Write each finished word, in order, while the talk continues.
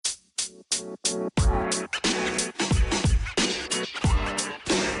Hey,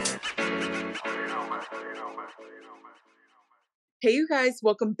 you guys,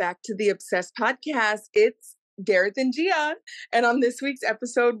 welcome back to the Obsessed Podcast. It's Gareth and Gia. And on this week's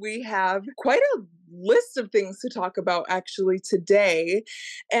episode, we have quite a list of things to talk about actually today.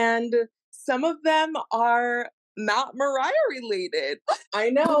 And some of them are not Mariah related.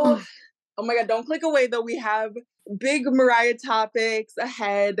 I know. Oh my God, don't click away though. We have big Mariah topics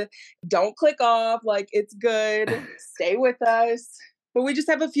ahead. Don't click off. Like, it's good. Stay with us. But we just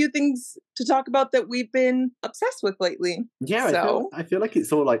have a few things to talk about that we've been obsessed with lately. Yeah, I feel like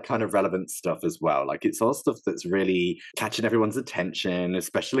it's all like kind of relevant stuff as well. Like it's all stuff that's really catching everyone's attention,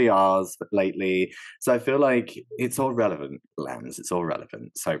 especially ours lately. So I feel like it's all relevant, Lambs. It's all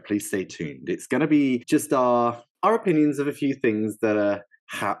relevant. So please stay tuned. It's going to be just our opinions of a few things that are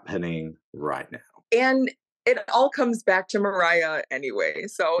happening right now. And it all comes back to Mariah anyway,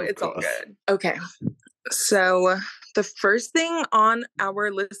 so it's all good. Okay. So the first thing on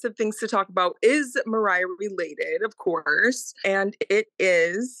our list of things to talk about is Mariah related, of course, and it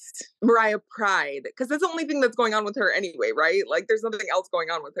is Mariah Pride, because that's the only thing that's going on with her anyway, right? Like there's nothing else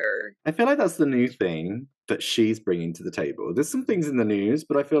going on with her. I feel like that's the new thing that she's bringing to the table. There's some things in the news,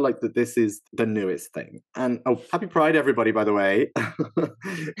 but I feel like that this is the newest thing. And happy Pride, everybody, by the way.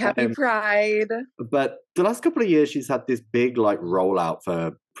 Happy Pride. But the last couple of years, she's had this big like rollout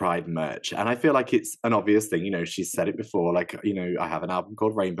for Pride merch, and I feel like it's an obvious thing. You know, she's said it before, like, you know, I have an album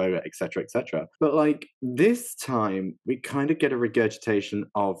called Rainbow, etc., etc. But like this time, we kind of get a regurgitation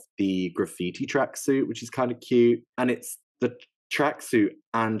of the graffiti tracksuit, which is kind of cute, and it's the tracksuit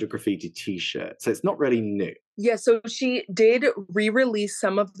and a graffiti t-shirt, so it's not really new. Yeah, so she did re-release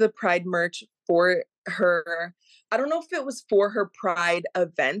some of the Pride merch for her. I don't know if it was for her Pride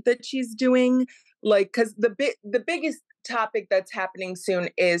event that she's doing, like, because the biggest topic that's happening soon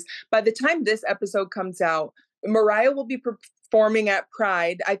is, by the time this episode comes out, Mariah will be performing at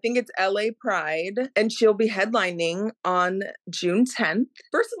Pride. I think it's LA Pride, and she'll be headlining on June 10th.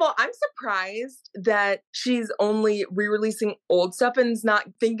 First of all, I'm surprised that she's only re-releasing old stuff and is not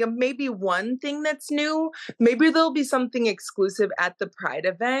thinking of maybe one thing that's new. Maybe there'll be something exclusive at the Pride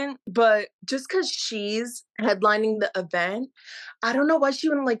event, but just because she's headlining the event, I don't know why she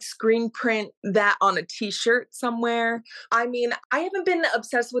wouldn't like screen print that on a t-shirt somewhere. I mean, I haven't been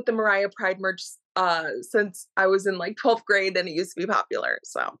obsessed with the Mariah Pride merch since I was in like 12th grade and it used to be popular,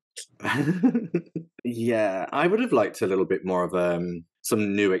 so. Yeah, I would have liked a little bit more of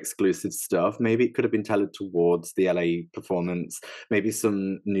some new exclusive stuff. Maybe it could have been tailored towards the LA performance, maybe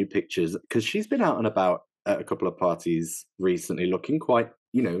some new pictures, because she's been out and about at a couple of parties recently looking quite,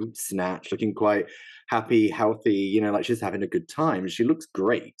 you know, snatched, looking quite happy, healthy, you know, like she's having a good time. She looks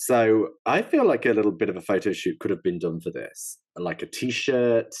great. So I feel like a little bit of a photo shoot could have been done for this. Like a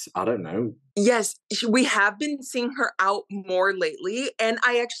t-shirt, I don't know. Yes, we have been seeing her out more lately, and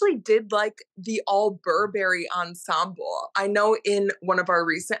I actually did like the all Burberry ensemble. I know in one of our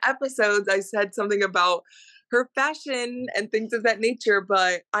recent episodes, I said something about her fashion and things of that nature,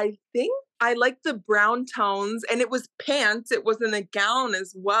 but I think I like the brown tones, and it was pants. It wasn't a gown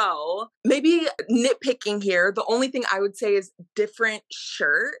as well. Maybe nitpicking here. The only thing I would say is different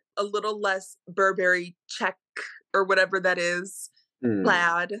shirt, a little less Burberry check or whatever that is,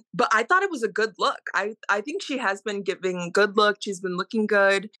 plaid. But I thought it was a good look. I think she has been giving good look. She's been looking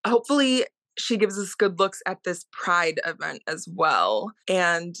good. Hopefully she gives us good looks at this Pride event as well.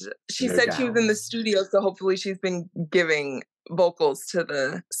 And she said she was in the studio, so hopefully she's been giving vocals to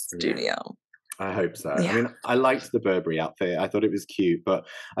the studio. Yeah. I hope so. Yeah. I mean, I liked the Burberry outfit. I thought it was cute, but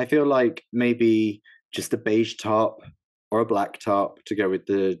I feel like maybe just a beige top or a black top to go with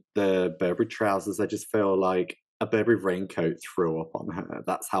the Burberry trousers. I just feel like a Burberry raincoat threw up on her.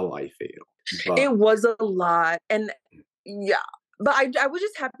 That's how I feel. But it was a lot. And yeah, but I was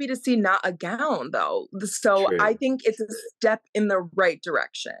just happy to see not a gown though. So true. I think it's a step in the right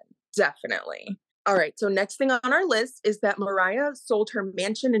direction. Definitely. All right. So next thing on our list is that Mariah sold her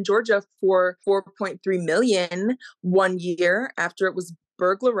mansion in Georgia for $4.3 million 1 year after it was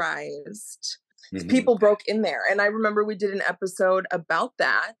burglarized. Mm-hmm. People broke in there. And I remember we did an episode about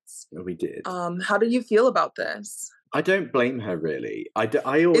that. We did. How do you feel about this? I don't blame her, really. I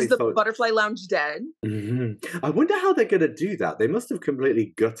always Is the thought... Butterfly Lounge dead? Mm-hmm. I wonder how they're going to do that. They must have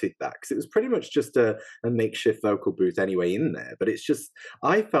completely gutted that, because it was pretty much just a makeshift vocal booth anyway in there. But it's just,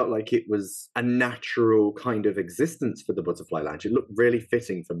 I felt like it was a natural kind of existence for the Butterfly Lounge. It looked really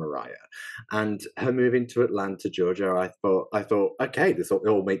fitting for Mariah. And her moving to Atlanta, Georgia, I thought, okay, this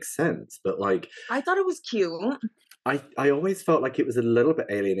all makes sense. But like... I thought it was cute. I always felt like it was a little bit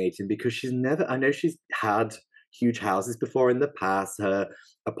alienating, because she's never... I know she's had... huge houses before in the past. Her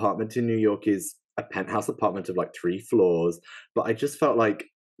apartment in New York is a penthouse apartment of like 3 floors, but I just felt like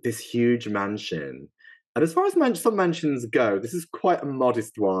this huge mansion. And as far as some mansions go, this is quite a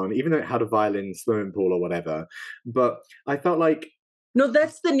modest one, even though it had a violin swimming pool or whatever. But I felt like, No,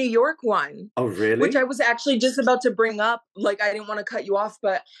 that's the New York one, oh, which I really? was actually just about to bring up. Like, I didn't want to cut you off,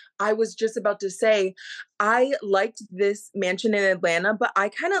 but I was just about to say, I liked this mansion in Atlanta, but I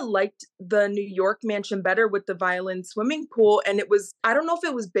kind of liked the New York mansion better with the violin swimming pool. And it was, I don't know if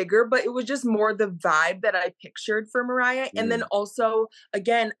it was bigger, but it was just more the vibe that I pictured for Mariah. And then Mm, also,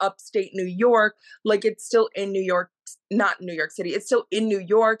 again, upstate New York, like it's still in New York, not New York City, it's still in New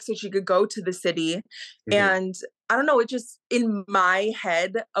York. So she could go to the city. mhm. And I don't know, it just in my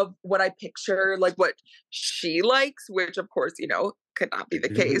head of what I picture, like what she likes, which of course, could not be the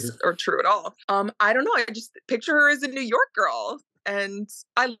case or true at all. I don't know. I just picture her as a New York girl. And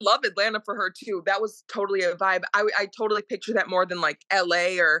I love Atlanta for her too. That was totally a vibe. I totally picture that more than like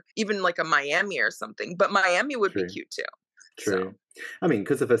LA or even like a Miami or something. But Miami would be True. cute too. So True. I mean,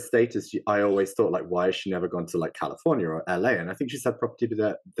 because of her status, I always thought, like, why has she never gone to like California or LA? And I think she's had property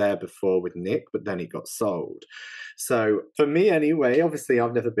there before with Nick, but then it got sold. So for me, anyway, obviously,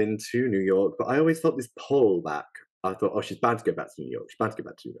 I've never been to New York, but I always felt this pull back. I thought, oh, she's bound to go back to New York. She's bound to go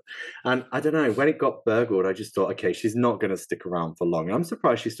back to New York. And I don't know, when it got burgled, I just thought, okay, she's not going to stick around for long. And I'm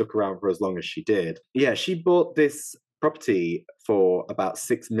surprised she stuck around for as long as she did. Yeah, she bought this property for about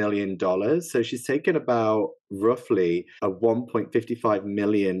 $6 million. So she's taken about roughly a $1.55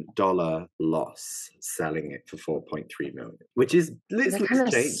 million loss selling it for 4.3 million, which is that literally kind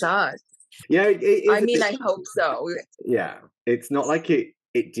of change. sucks. Yeah, it I is a mean, bit. I hope so. Yeah, it's not like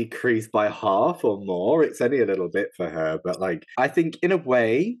it decreased by half or more. It's only a little bit for her, but like I think in a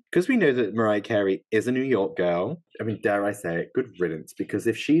way, because we know that Mariah Carey is a New York girl. I mean, dare I say it, good riddance. Because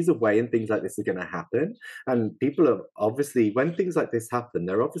if she's away and things like this are going to happen, and people are obviously when things like this happen,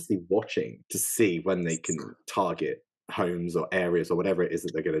 they're obviously watching to see when they can target homes or areas or whatever it is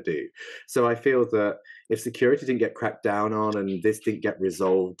that they're going to do. So I feel that if security didn't get cracked down on and this didn't get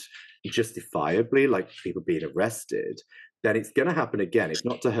resolved justifiably, like people being arrested, then it's going to happen again, if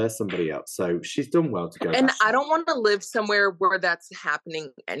not to her, somebody else. So she's done well to go And back. I don't want to live somewhere where that's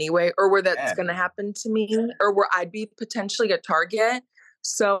happening anyway, or where that's Yeah. going to happen to me, or where I'd be potentially a target.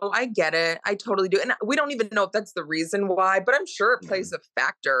 So I get it. I totally do. And we don't even know if that's the reason why, but I'm sure it No. plays a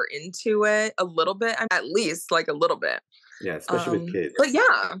factor into it a little bit, at least like a little bit. Yeah, especially with kids. But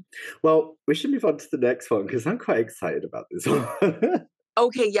yeah. Well, we should move on to the next one because I'm quite excited about this one.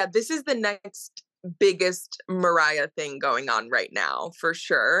 Okay. Yeah. This is the next biggest Mariah thing going on right now for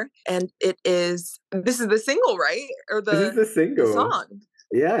sure. And this is the single, right? Or This is the the single. song.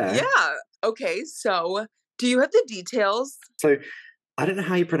 Yeah. Yeah. Okay. So do you have the details? So I don't know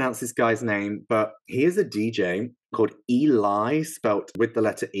how you pronounce this guy's name, but he is a DJ called Eli, spelt with the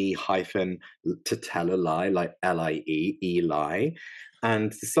letter E hyphen to tell a lie, like Lie, Eli.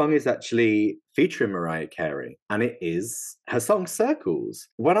 And the song is actually featuring Mariah Carey, and it is her song Circles.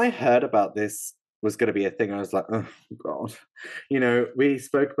 When I heard about this was going to be a thing, I was like, oh, God. We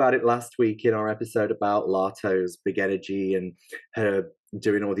spoke about it last week in our episode about Lato's Big Energy and her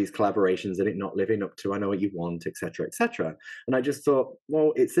doing all these collaborations and it not living up to I Know What You Want, etc., etc. And I just thought,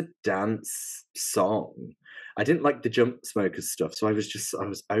 well, it's a dance song. I didn't like the jump smokers stuff, so I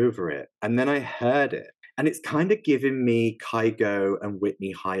was over it. And then I heard it, and it's kind of giving me Kygo and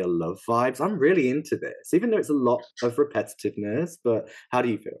Whitney Higher Love vibes. I'm really into this, even though it's a lot of repetitiveness. But how do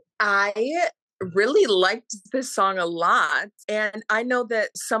you feel? I really liked this song a lot. And I know that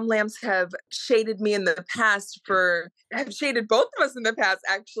some lambs have shaded me in the past have shaded both of us in the past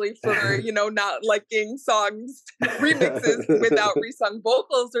actually for, not liking songs, remixes without resung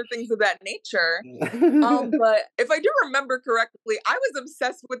vocals or things of that nature. But if I do remember correctly, I was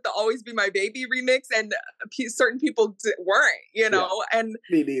obsessed with the Always Be My Baby remix, and certain people weren't, Yeah, and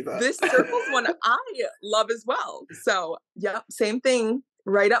me neither. this Circles one I love as well. So, yeah, same thing.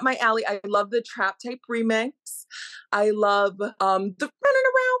 Right up my alley. I love the trap type remix. I love the running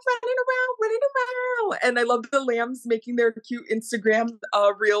around, running around, running around. And I love the lambs making their cute Instagram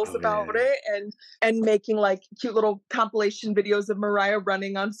reels Oh, about yeah. it and making like cute little compilation videos of Mariah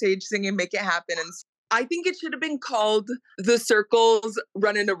running on stage singing Make It Happen. And I think it should have been called the Circles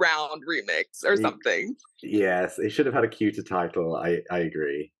Running Around remix or something. Yes, it should have had a cuter title. I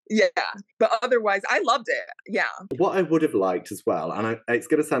agree. Yeah, but otherwise, I loved it. Yeah. What I would have liked as well, and it's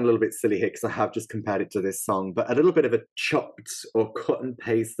going to sound a little bit silly here because I have just compared it to this song, but a little bit of a chopped or cut and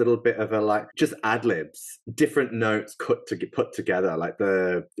paste, little bit of a like just ad libs, different notes put together, like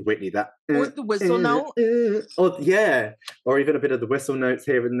the Whitney that Or the whistle note. or yeah, or even a bit of the whistle notes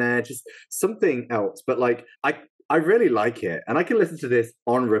here and there, just something else. But like I really like it, and I can listen to this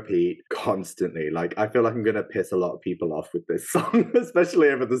on repeat constantly. Like, I feel like I'm going to piss a lot of people off with this song, especially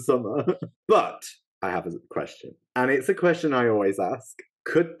over the summer. But I have a question, and it's a question I always ask.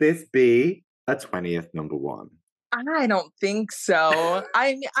 Could this be a 20th number one? I don't think so.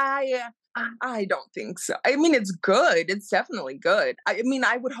 I don't think so. I mean, it's good. It's definitely good. I mean,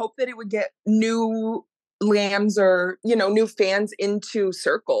 I would hope that it would get new lambs or, new fans into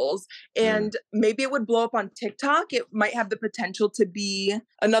circles, and maybe it would blow up on TikTok. It might have the potential to be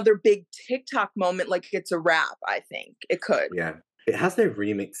another big TikTok moment, like it's a rap. I think it could. Yeah. It has no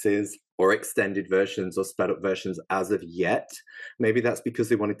remixes or extended versions or sped up versions as of yet. Maybe that's because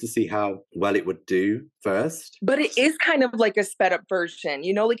they wanted to see how well it would do first. But it is kind of like a sped up version,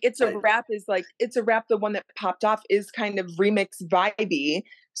 like it's a rap the one that popped off is kind of remix vibey.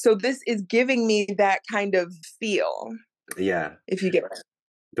 So this is giving me that kind of feel. Yeah. If you get it.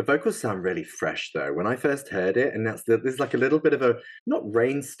 The vocals sound really fresh though. When I first heard it, and there's like a little bit of a, not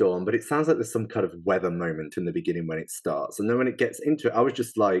rainstorm, but it sounds like there's some kind of weather moment in the beginning when it starts. And then when it gets into it, I was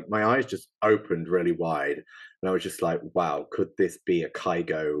just like, my eyes just opened really wide. And I was just like, wow, could this be a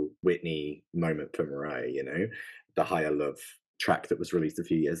Kygo Whitney moment for Mariah, the Higher Love track that was released a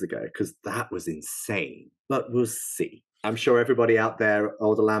few years ago? Because that was insane. But we'll see. I'm sure everybody out there,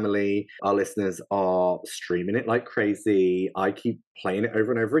 Older Lamely, our listeners are streaming it like crazy. I keep playing it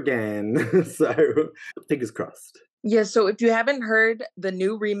over and over again. So fingers crossed. Yeah, so if you haven't heard the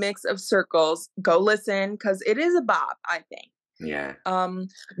new remix of Circles, go listen because it is a bop, I think. Yeah.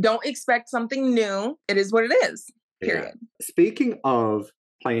 Don't expect something new. It is what it is. Period. Yeah. Speaking of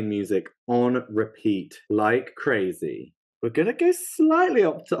playing music on repeat like crazy, we're going to go slightly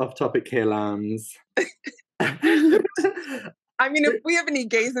off topic here, lambs. I mean, if we have any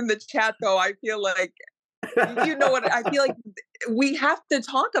gays in the chat, though, I feel like, I feel like we have to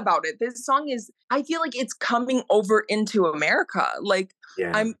talk about it. This song I feel like it's coming over into America. Like,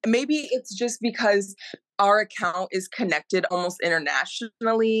 yeah. Maybe it's just because our account is connected almost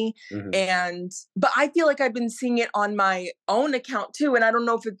internationally. But I feel like I've been seeing it on my own account too. And I don't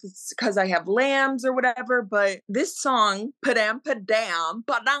know if it's because I have lambs or whatever, but this song, Padam Padam,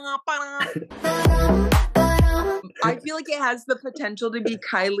 Padam Padam, I feel like it has the potential to be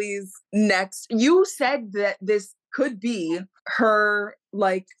Kylie's next. You said that this could be her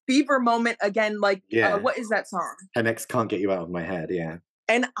like fever moment again. Like, what is that song? Her next Can't Get You Out of My Head. Yeah.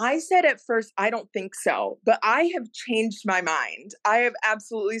 And I said at first, I don't think so, but I have changed my mind. I have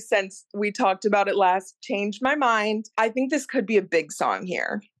absolutely, since we talked about it last, changed my mind. I think this could be a big song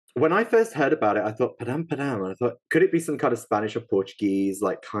here. When I first heard about it, I thought, Padam Padam. And I thought, could it be some kind of Spanish or Portuguese,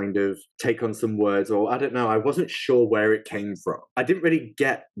 like kind of take on some words? Or I don't know. I wasn't sure where it came from. I didn't really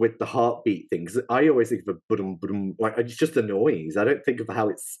get with the heartbeat thing, because I always think of a budum budum, like it's just a noise. I don't think of how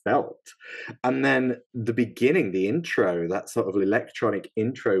it's spelt. And then the beginning, the intro, that sort of electronic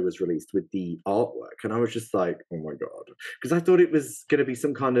intro was released with the artwork. And I was just like, oh my God. Because I thought it was going to be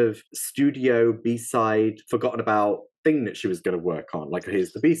some kind of studio B-side, forgotten about thing that she was going to work on, like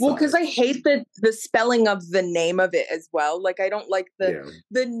here's the B-side. Well, because I hate the spelling of the name of it as well. Like I don't like the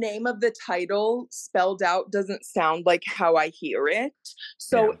name of the title spelled out doesn't sound like how I hear it.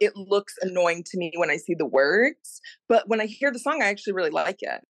 So it looks annoying to me when I see the words. But when I hear the song, I actually really like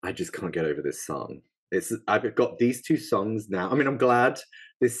it. I just can't get over this song. I've got these two songs now. I mean, I'm glad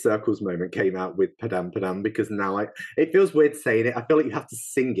this Circles moment came out with Padam Padam, because now it feels weird saying it. I feel like you have to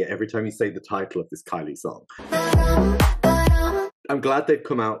sing it every time you say the title of this Kylie song. I'm glad they've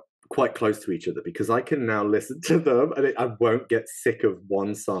come out quite close to each other, because I can now listen to them and I won't get sick of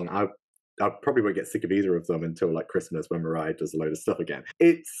one song. I probably won't get sick of either of them until like Christmas, when Mariah does a load of stuff again.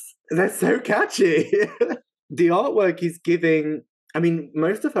 They're so catchy. The artwork is giving... I mean,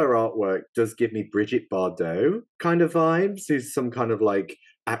 most of her artwork does give me Brigitte Bardot kind of vibes, who's some kind of like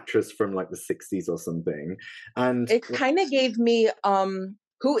actress from like the 60s or something. And it kind of gave me,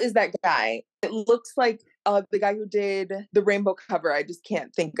 who is that guy? It looks like the guy who did the rainbow cover. I just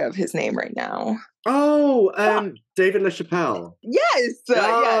can't think of his name right now. Oh, David LaChapelle. Yes. Yes.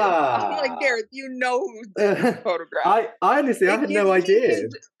 I'm like, Gareth, you know who did this photograph. I honestly, I had no idea.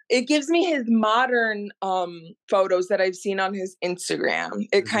 It gives me his modern photos that I've seen on his Instagram.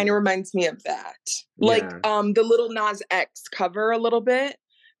 It kind of reminds me of that. Like the little Nas X cover a little bit,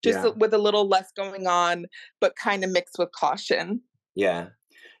 just with a little less going on, but kind of mixed with caution. Yeah.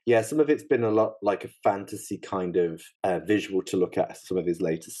 Yeah, some of it's been a lot like a fantasy kind of visual to look at some of his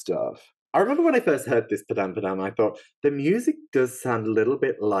later stuff. I remember when I first heard this Padam Padam, I thought the music does sound a little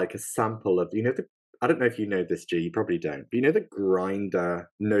bit like a sample of, the, I don't know if you know this, G, you probably don't, but the grinder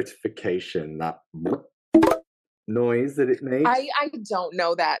notification, that noise that it made? I don't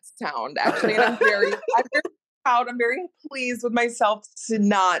know that sound actually, and I'm very proud. I'm very pleased with myself to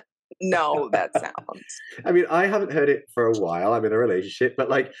not know that sound. I mean, I haven't heard it for a while. I'm in a relationship, but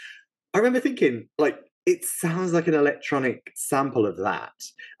like, I remember thinking, like, it sounds like an electronic sample of that.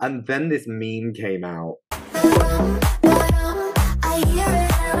 And then this meme came out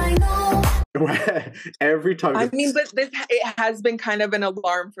where every time I mean, but it has been kind of an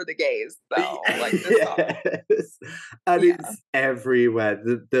alarm for the gays, though. Like this song. yes. And Yeah. it's everywhere.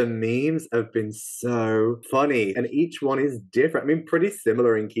 The memes have been so funny, and each one is different. I mean, pretty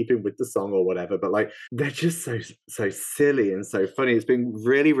similar in keeping with the song or whatever, but like they're just so silly and so funny. It's been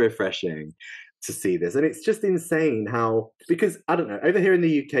really refreshing to see this. And it's just insane how, because I don't know, over here in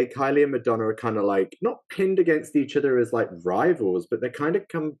the UK, Kylie and Madonna are kind of like not pinned against each other as like rivals, but they're kind of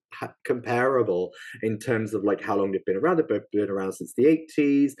comparable in terms of like how long they've been around. They've both been around since the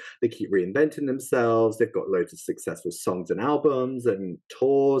 80s. They keep reinventing themselves. They've got loads of successful songs and albums and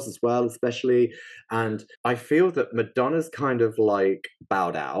tours as well, especially. And I feel that Madonna's kind of like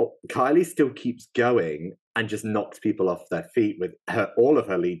bowed out. Kylie still keeps going and just knocks people off their feet with all of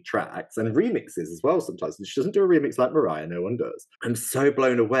her lead tracks and remixes as well sometimes. And she doesn't do a remix like Mariah, no one does. I'm so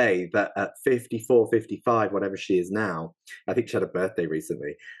blown away that at 54, 55, whatever she is now, I think she had a birthday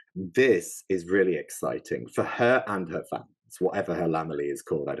recently, this is really exciting for her and her fans, whatever her Lamely is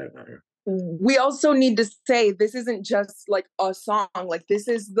called, I don't know. We also need to say this isn't just like a song, like this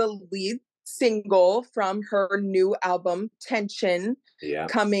is the lead single from her new album Tension,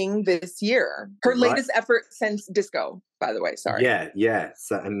 coming this year. Her latest effort since Disco, by the way. Sorry. Yeah.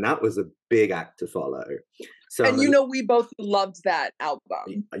 So, and that was a big act to follow. So, and we both loved that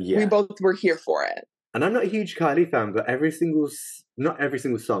album. Yeah. We both were here for it. And I'm not a huge Kylie fan, but not every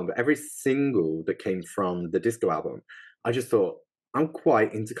single song, but every single that came from the Disco album, I just thought, I'm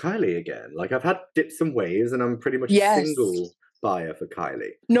quite into Kylie again. Like I've had dips and waves, and I'm pretty much a single buyer for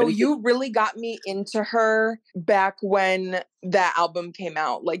Kylie. No, you really got me into her back when that album came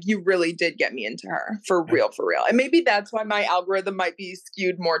out. Like you really did get me into her for real. And maybe that's why my algorithm might be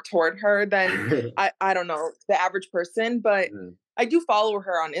skewed more toward her than I don't know, the average person, but I do follow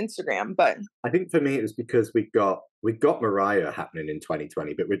her on Instagram. But I think for me it was because we got Mariah happening in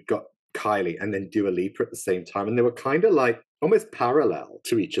 2020, but we'd got Kylie and then Dua Lipa at the same time, and they were kind of like almost parallel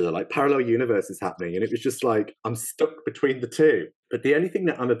to each other, like parallel universes happening, and it was just like I'm stuck between the two. But the only thing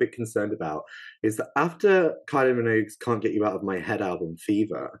that I'm a bit concerned about is that after Kylie Minogue's Can't Get You Out of My Head album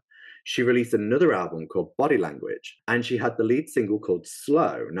Fever, she released another album called Body Language, and she had the lead single called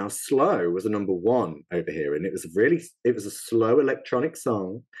Slow. Now Slow was a #1 over here, and it was a slow electronic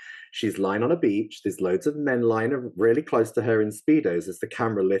song. She's lying on a beach. There's loads of men lying really close to her in Speedos as the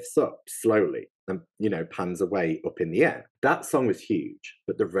camera lifts up slowly and, pans away up in the air. That song was huge,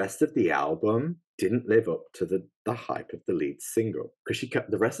 but the rest of the album didn't live up to the hype of the lead single, because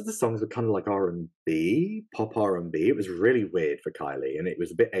the rest of the songs were kind of like R&B, pop R&B. It was really weird for Kylie, and it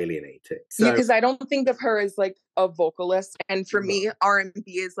was a bit alienating. So, because I don't think of her as like a vocalist, and for me, R&B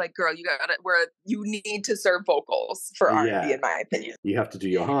is like, girl, you got it. Where you need to serve vocals for R&B, in my opinion. You have to do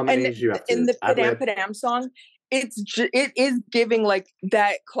your harmonies. You have to. In the Padam Padam song, it is giving like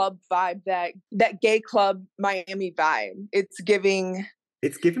that club vibe, that gay club Miami vibe. It's giving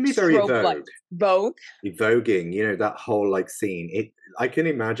me very Vogue. Voguing, that whole like scene. I can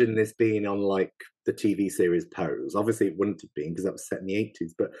imagine this being on like the TV series Pose. Obviously it wouldn't have been because that was set in the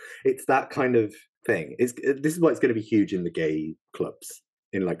 80s, but it's that kind of thing. This is why it's going to be huge in the gay clubs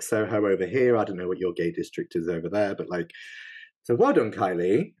in like Soho over here. I don't know what your gay district is over there, but like, so well done,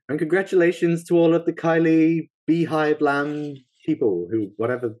 Kylie, and congratulations to all of the Kylie Beehive Land people, who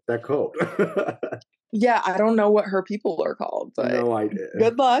whatever they're called. Yeah, I don't know what her people are called, but no idea.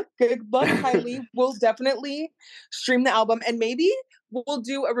 Good luck, Kylie. We'll definitely stream the album, and maybe we'll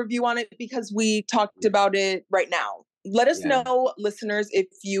do a review on it because we talked about it right now. Let us know, listeners, if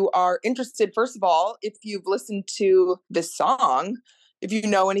you are interested. First of all, if you've listened to this song, if you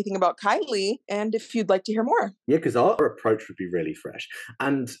know anything about Kylie, and if you'd like to hear more. Yeah, because our approach would be really fresh.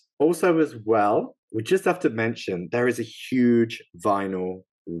 And also as well, we just have to mention there is a huge vinyl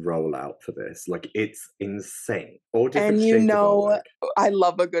rollout for this. Like, it's insane. All different shades of artwork. I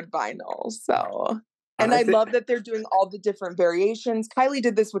love a good vinyl, so... And I love that they're doing all the different variations. Kylie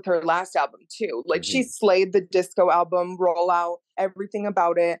did this with her last album too. Like she slayed the disco album rollout. everything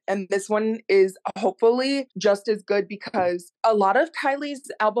about it. And this one is hopefully just as good because a lot of Kylie's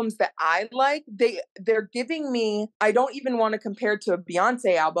albums that I like, they're giving me, I don't even want to compare to a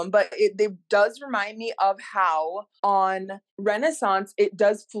Beyonce album, but it does remind me of how on Renaissance, it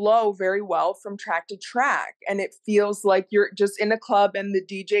does flow very well from track to track. And it feels like you're just in a club and the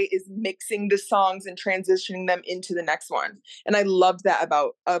DJ is mixing the songs and transitioning them into the next one. And I loved that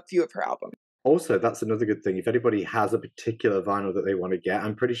about a few of her albums. Also, that's another good thing. If anybody has a particular vinyl that they want to get,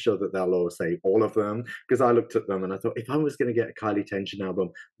 I'm pretty sure that they'll all say all of them, because I looked at them and I thought, if I was going to get a Kylie Tension album,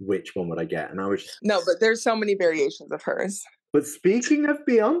 which one would I get? And I was just... No, but there's so many variations of hers. But speaking of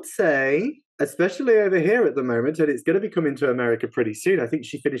Beyonce, especially over here at the moment, and it's going to be coming to America pretty soon. I think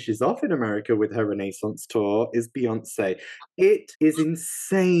she finishes off in America with her Renaissance tour, is Beyonce. It is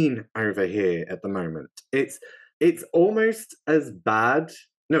insane over here at the moment. It's almost as bad.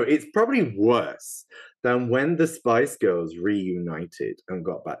 No, it's probably worse than when the Spice Girls reunited and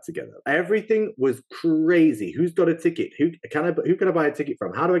got back together. Everything was crazy. Who's got a ticket? Who can I buy a ticket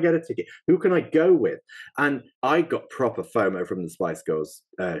from? How do I get a ticket? Who can I go with? And I got proper FOMO from the Spice Girls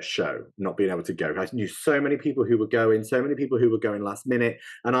show, not being able to go. I knew so many people who were going, last minute,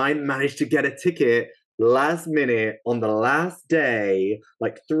 and I managed to get a ticket last minute on the last day,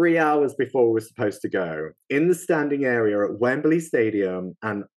 like 3 hours before we were supposed to go, in the standing area at Wembley Stadium,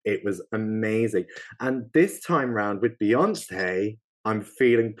 and it was amazing. And this time round with Beyonce, I'm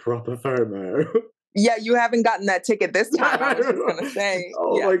feeling proper FOMO. Yeah, you haven't gotten that ticket this time. I was just gonna say.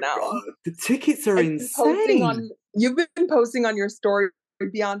 Oh yeah, my no. God, the tickets are insane. You've been posting on your story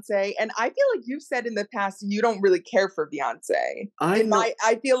Beyonce, and I feel like you've said in the past you don't really care for Beyonce.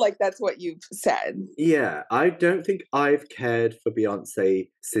 I feel like that's what you've said. Yeah, I don't think I've cared for Beyonce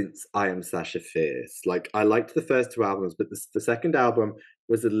since I Am Sasha Fierce. Like, I liked the first two albums, but the second album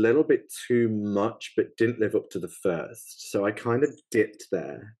was a little bit too much, but didn't live up to the first. So I kind of dipped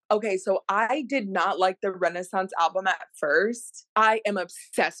there. Okay, so I did not like the Renaissance album at first. I am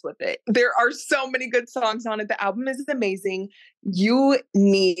obsessed with it. There are so many good songs on it. The album is amazing. You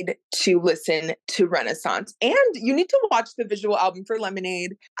need to listen to Renaissance, and you need to watch the visual album for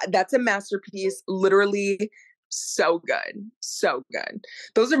Lemonade. That's a masterpiece. Literally so good. So good.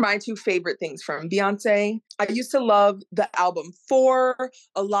 Those are my two favorite things from Beyonce. I used to love the album 4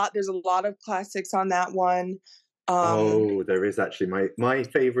 a lot. There's a lot of classics on that one. There is actually my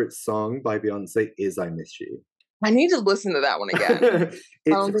favorite song by Beyonce is I Miss You. I need to listen to that one again. It's I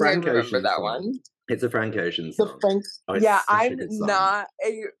don't a think Frank I remember Ocean that song. one. It's a Frank Ocean song. I'm not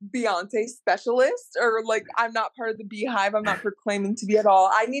a Beyonce specialist, or like I'm not part of the Beehive. I'm not proclaiming to be at all.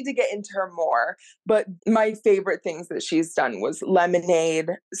 I need to get into her more. But my favorite things that she's done was Lemonade,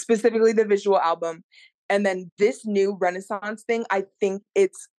 specifically the visual album. And then this new Renaissance thing, I think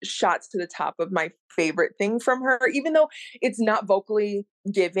it's shots to the top of my favorite thing from her, even though it's not vocally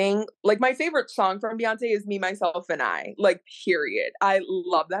giving. Like, my favorite song from Beyonce is Me, Myself, and I, like, period. I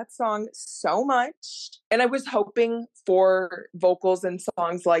love that song so much. And I was hoping for vocals and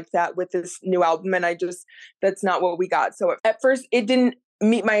songs like that with this new album. And that's not what we got. So at first it didn't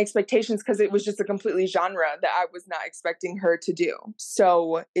meet my expectations because it was just a completely genre that I was not expecting her to do.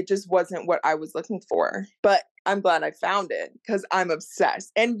 So it just wasn't what I was looking for. But I'm glad I found it because I'm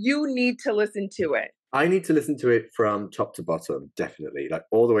obsessed. And you need to listen to it. I need to listen to it from top to bottom, definitely, like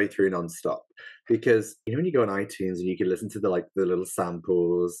all the way through nonstop. Because when you go on iTunes and you can listen to the little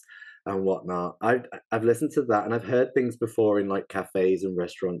samples and whatnot, I've listened to that, and I've heard things before in like cafes and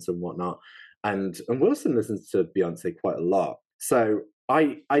restaurants and whatnot. And Wilson listens to Beyonce quite a lot. So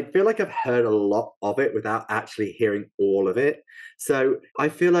I feel like I've heard a lot of it without actually hearing all of it. So I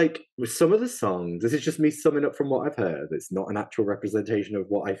feel like with some of the songs, this is just me summing up from what I've heard. It's not an actual representation of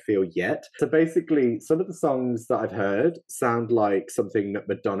what I feel yet. So basically, some of the songs that I've heard sound like something that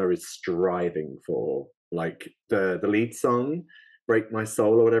Madonna is striving for. Like the lead song, Break My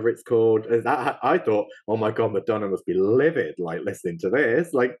Soul, or whatever it's called. That, I thought, oh my God, Madonna must be livid, like, listening to this,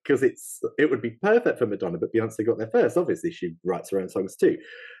 like, because it would be perfect for Madonna, but Beyonce got there first. Obviously, she writes her own songs too,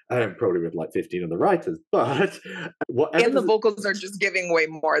 probably with like 15 other writers, but whatever. And the vocals are just giving way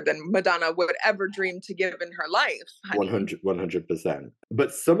more than Madonna would ever dream to give in her life. Honey. 100%.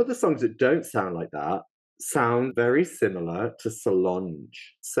 But some of the songs that don't sound like that sound very similar to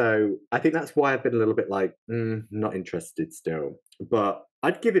Solange. So I think that's why I've been a little bit like, not interested still. But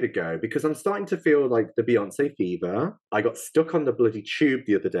I'd give it a go because I'm starting to feel like the Beyonce fever. I got stuck on the bloody tube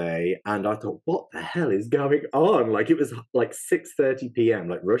the other day and I thought, what the hell is going on? Like, it was like 6:30 p.m,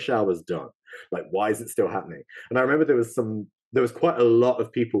 like rush hour's done. Like, why is it still happening? And I remember there was quite a lot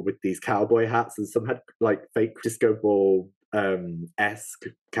of people with these cowboy hats, and some had like fake disco ball esque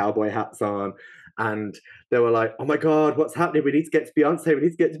cowboy hats on, And they were like, oh my God, what's happening? We need to get to Beyonce. We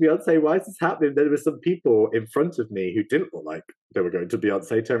need to get to Beyonce. Why is this happening? There were some people in front of me who didn't look like they were going to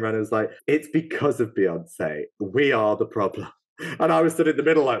Beyonce, turned around and was like, it's because of Beyonce. We are the problem. And I was stood in the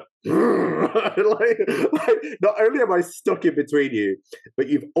middle like, not only am I stuck in between you, but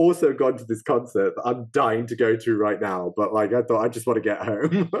you've also gone to this concert that I'm dying to go to right now. But like, I thought I just want to get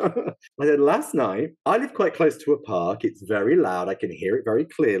home. And then last night, I live quite close to a park. It's very loud. I can hear it very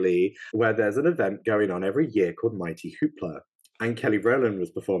clearly, where there's an event going on every year called Mighty Hoopla. And Kelly Rowland was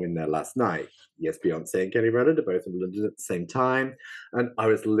performing there last night. Yes, Beyonce and Kelly Rowland are both in London at the same time. And I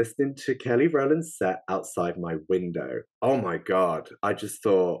was listening to Kelly Rowland's set outside my window. Oh my God. I just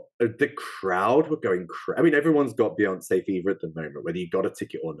thought the crowd were going crazy. I mean, everyone's got Beyonce fever at the moment, whether you got a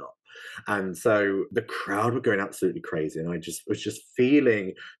ticket or not. And so the crowd were going absolutely crazy. And I just was just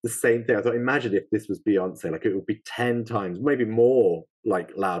feeling the same thing. I thought, imagine if this was Beyonce, like it would be 10 times, maybe more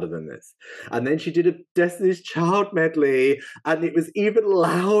like louder than this. And then she did a Destiny's Child medley and it was even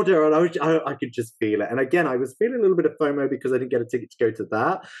louder and I could just feel it. And again, I was feeling a little bit of FOMO because I didn't get a ticket to go to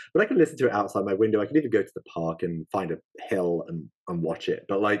that, but I can listen to it outside my window. I can even go to the park and find a hill and watch it.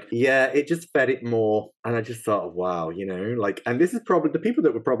 But like, yeah, it just fed it more. And I just thought, wow, you know, like, and this is probably the people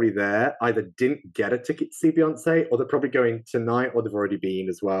that were probably there either didn't get a ticket to see Beyonce or they're probably going tonight or they've already been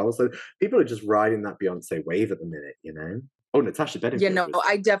as well. So people are just riding that Beyonce wave at the minute, you know? Oh, Natasha Bedingfield. Yeah, no,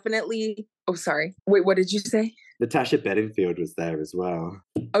 I definitely. Oh, sorry. Wait, what did you say? Natasha Bedingfield was there as well.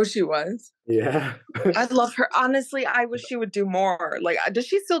 Oh, she was? Yeah. I love her. Honestly, I wish she would do more. Like, does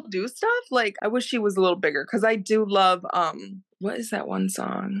she still do stuff? Like, I wish she was a little bigger because I do love, what is that one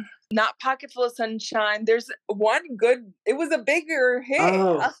song? Not Pocket Full of Sunshine. There's one good, it was a bigger hit.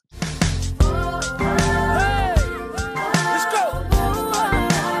 Oh.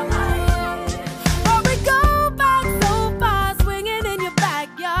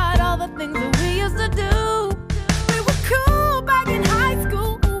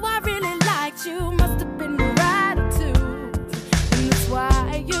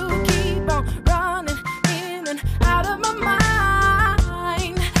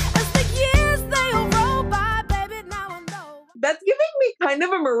 That's giving me kind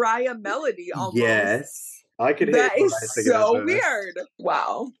of a Mariah melody almost. Yes. I could hear that. Is so weird.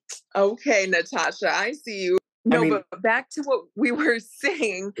 Wow. Okay, Natasha, I see you. No, but back to what we were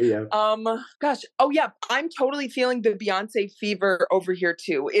saying. Yeah. Gosh. Oh yeah, I'm totally feeling the Beyonce fever over here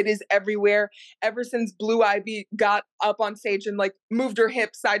too. It is everywhere. Ever since Blue Ivy got up on stage and like moved her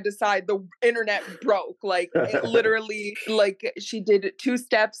hips side to side, the internet broke. Like it literally, like she did 2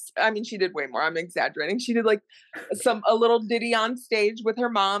 steps. I mean, she did way more. I'm exaggerating. She did like a little ditty on stage with her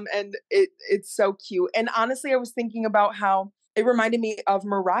mom, and it's so cute. And honestly, I was thinking about how it reminded me of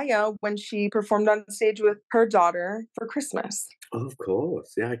Mariah when she performed on stage with her daughter for Christmas. Oh, of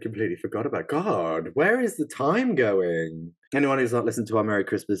course. Yeah, I completely forgot about God. Where is the time going? Anyone who's not listened to our Merry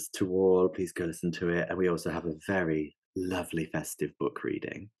Christmas to All, please go listen to it. And we also have a very lovely festive book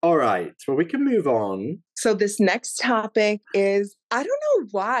reading. All right, well, we can move on. So this next topic is, I don't know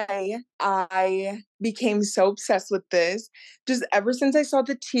why I became so obsessed with this. Just ever since I saw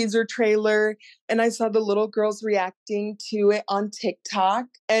the teaser trailer and I saw the little girls reacting to it on TikTok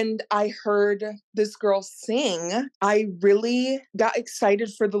and I heard this girl sing, I really got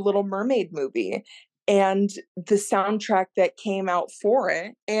excited for the Little Mermaid movie and the soundtrack that came out for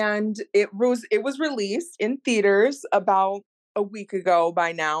it. And it was released in theaters about a week ago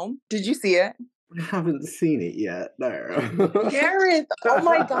by now. Did you see it? I haven't seen it yet, no. Gareth, oh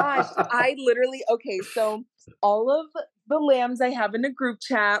my gosh. I literally, okay, so all of the lambs I have in a group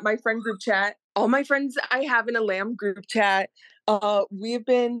chat, my friend group chat, all my friends I have in a lamb group chat, we've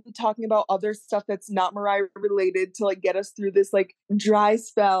been talking about other stuff that's not Mariah related to like get us through this like dry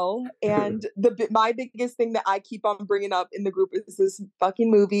spell. And my biggest thing that I keep on bringing up in the group is this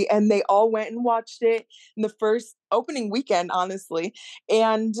fucking movie. And they all went and watched it in the first opening weekend, honestly.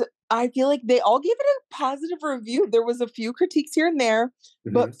 And I feel like they all gave it a positive review. There was a few critiques here and there,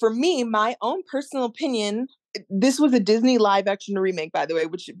 but for me, my own personal opinion, this was a Disney live action remake, by the way,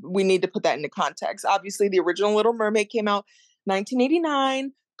 which we need to put that into context. Obviously, the original Little Mermaid came out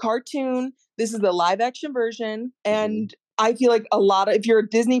 1989, cartoon. This is the live action version. And I feel like if you're a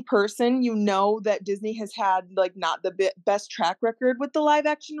Disney person, you know that Disney has had like not the best track record with the live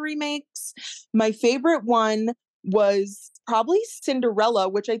action remakes. My favorite one was probably Cinderella,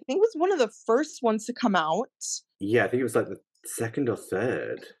 which I think was one of the first ones to come out. Yeah, I think it was like the second or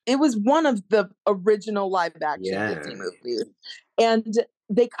third. It was one of the original live action Disney movies. And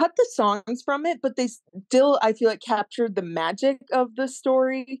they cut the songs from it, but they still, I feel like, captured the magic of the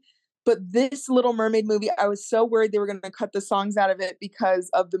story. But this Little Mermaid movie, I was so worried they were going to cut the songs out of it because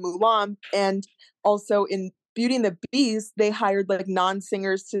of the Mulan. And also in Beauty and the Beast, they hired like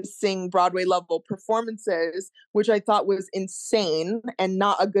non-singers to sing Broadway level performances, which I thought was insane and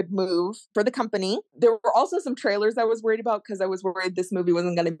not a good move for the company. There were also some trailers I was worried about because I was worried this movie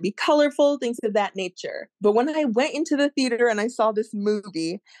wasn't going to be colorful, things of that nature. But when I went into the theater and I saw this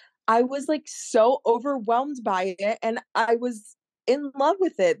movie, I was like so overwhelmed by it, and I was in love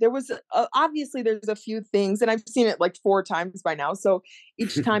with it. There was obviously there's a few things, and I've seen it like 4 times by now, so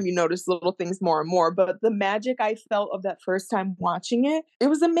each time you notice little things more and more, but the magic I felt of that first time watching it, it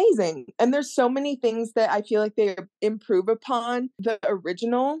was amazing. And there's so many things that I feel like they improve upon the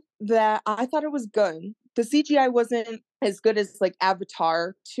original that I thought it was good. The CGI wasn't as good as like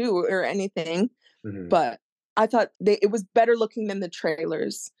Avatar 2 or anything, Mhm. but I thought it was better looking than the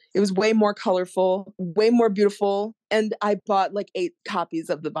trailers. It was way more colorful, way more beautiful, and I bought like 8 copies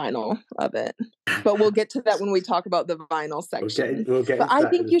of the vinyl of it. But we'll get to that when we talk about the vinyl section. We'll get But into I that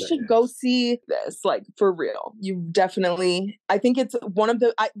in think a you should second. go see this, like for real. You definitely. I think it's one of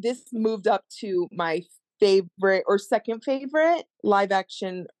the. This moved up to my favorite or second favorite live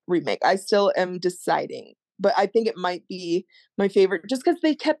action remake. I still am deciding, but I think it might be my favorite just because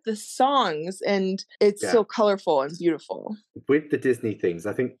they kept the songs and it's Yeah. so colorful and beautiful. With the Disney things,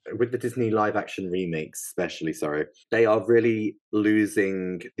 I think with the Disney live action remakes, especially, sorry, they are really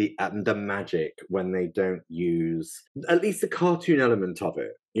losing the magic when they don't use at least the cartoon element of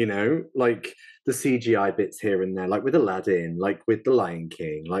it. You know, like the CGI bits here and there, like with Aladdin, like with The Lion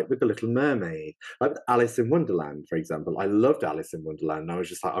King, like with The Little Mermaid, like with Alice in Wonderland, for example. I loved Alice in Wonderland, and I was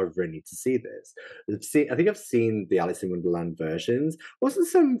just like, I really need to see this. I think I've seen the Alice in Wonderland versions. Wasn't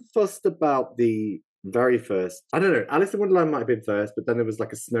so fussed about the very first. I don't know. Alice in Wonderland might have been first, but then there was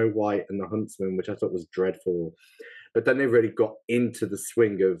like a Snow White and the Huntsman, which I thought was dreadful. But then they really got into the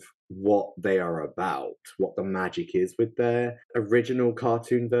swing of what they are about, what the magic is with their original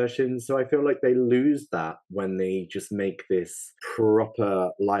cartoon versions. So I feel like they lose that when they just make this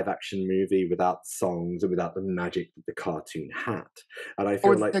proper live action movie without songs and without the magic that the cartoon had. And I Or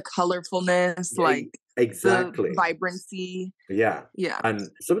feel like, the colorfulness, yeah, like the exactly. vibrancy. Yeah. Yeah. And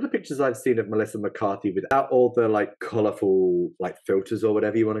some of the pictures I've seen of Melissa McCarthy without all the like colorful like filters or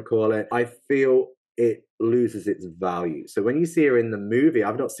whatever you want to call it, I feel it loses its value. So when you see her in the movie,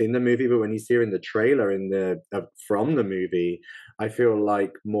 I've not seen the movie, but when you see her in the trailer in the from the movie, I feel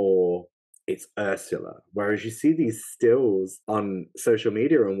like more it's Ursula. Whereas you see these stills on social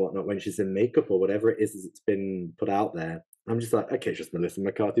media and whatnot when she's in makeup or whatever it is it's been put out there. I'm just like, okay, it's just Melissa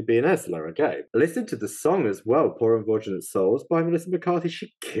McCarthy being Ursula, okay. Listen to the song as well, Poor Unfortunate Souls by Melissa McCarthy.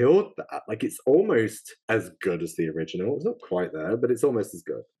 She killed that. Like, it's almost as good as the original. It's not quite there, but it's almost as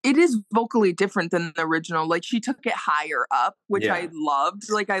good. It is vocally different than the original. Like she took it higher up, which I Yeah. loved.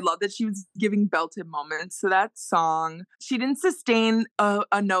 Like I love that she was giving belted moments to that song. She didn't sustain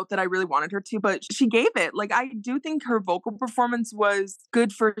a note that I really wanted her to, but she gave it. Like I do think her vocal performance was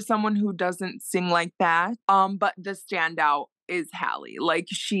good for someone who doesn't sing like that. But the standout is Hallie. Like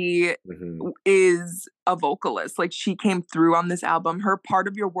she Mm-hmm. is a vocalist. Like she came through on this album. Her Part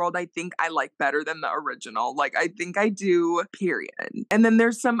of Your World, I think I like better than the original. Like I think I do, period. And then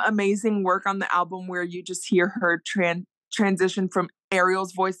there's some amazing work on the album where you just hear her transition from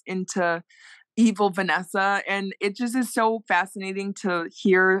Ariel's voice into evil Vanessa, and it just is so fascinating to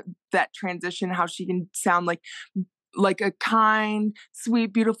hear that transition, how she can sound like a kind,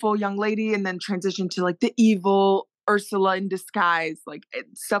 sweet, beautiful young lady and then transition to like the evil Ursula in disguise. Like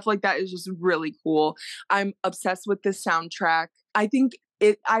stuff like that is just really cool. I'm obsessed with this soundtrack. I think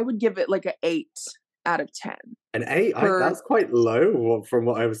I would give it like an 8 out of 10. An 8? For That's quite low from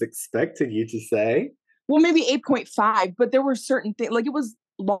what I was expecting you to say. well, maybe 8.5, but there were certain things like it was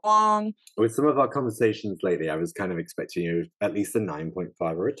long. With some of our conversations lately, I was kind of expecting you at least a 9.5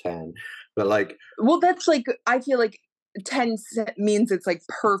 or a 10. But like, Well, that's like I feel like 10 means it's like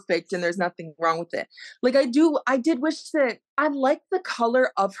perfect and there's nothing wrong with it. Like I did wish that I liked the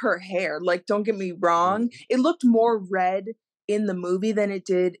color of her hair. Like don't get me wrong, it looked more red in the movie than it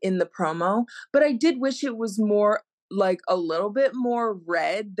did in the promo, but I did wish it was more like a little bit more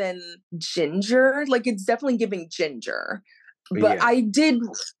red than ginger. Like it's definitely giving ginger. But yeah.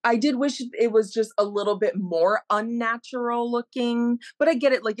 I did wish it was just a little bit more unnatural looking, but I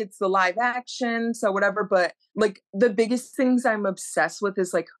get it, like it's the live action, so whatever. But like the biggest things I'm obsessed with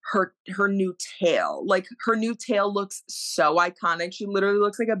is like her new tail. Like her new tail looks so iconic. She literally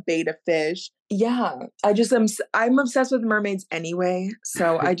looks like a beta fish. Yeah, I'm obsessed with mermaids anyway,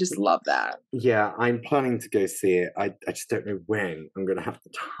 so I just love that. Yeah, I'm planning to go see it. I just don't know when I'm gonna have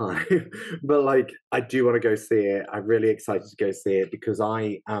the time. But like I do want to go see it. I'm really excited to go see it because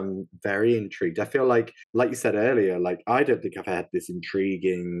I am very intrigued. I feel like you said earlier, like I don't think I've had this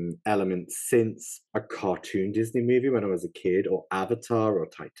intriguing element since a cartoon Disney movie when I was a kid, or Avatar or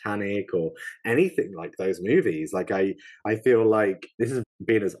Titanic or anything like those movies. Like I feel like this is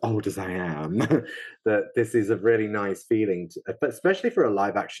being as old as I am, that this is a really nice feeling, especially for a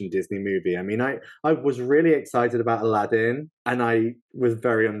live action Disney movie. I mean, I was really excited about Aladdin and I was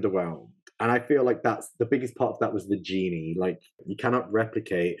very underwhelmed. And I feel like that's the biggest part of that was the genie. Like, you cannot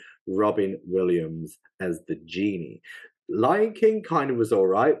replicate Robin Williams as the genie. Lion King kind of was all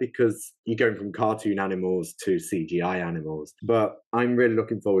right because you're going from cartoon animals to CGI animals. But I'm really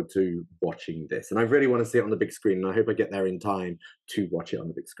looking forward to watching this. And I really want to see it on the big screen. And I hope I get there in time to watch it on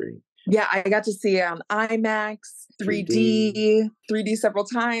the big screen. Yeah, I got to see it on IMAX, 3D. 3D several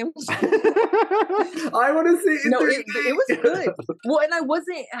times. I want to see it in No, it was 3D. good. Well, and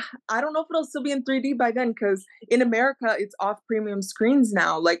I don't know if it'll still be in 3D by then, because in America it's off premium screens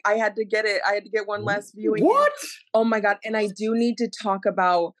now. Like I had to get one last viewing. What? Oh my God. And I do need to talk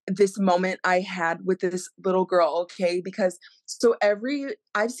about this moment I had with this little girl, okay? Because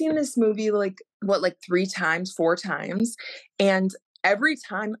I've seen this movie like 3 times, 4 times. And every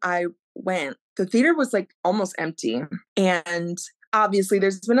time I went, the theater was like almost empty. And obviously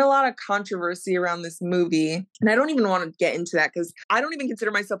there's been a lot of controversy around this movie, and I don't even want to get into that because I don't even consider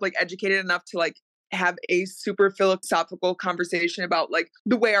myself like educated enough to like have a super philosophical conversation about like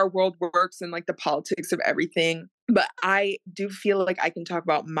the way our world works and like the politics of everything. But I do feel like I can talk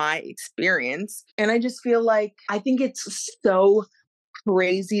about my experience, and I just feel like I think it's so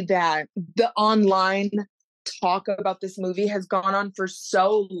crazy that the online talk about this movie has gone on for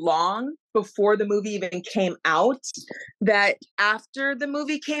so long before the movie even came out, that after the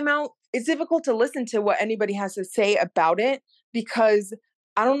movie came out, it's difficult to listen to what anybody has to say about it, because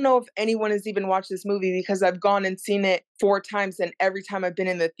I don't know if anyone has even watched this movie, because I've gone and seen it 4 times, and every time I've been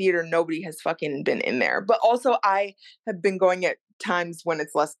in the theater, nobody has fucking been in there. But also I have been going at times when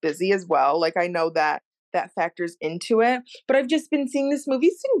it's less busy as well. Like I know that factors into it. But I've just been seeing this movie,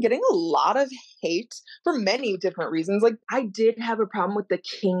 it's been getting a lot of hate for many different reasons. Like I did have a problem with the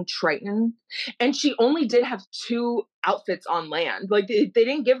King Triton, and she only did have 2 outfits on land. Like they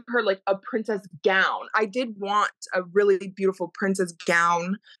didn't give her like a princess gown. I did want a really beautiful princess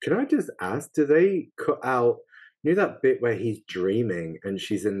gown. Can I just ask, do they cut out, you know, that bit where he's dreaming and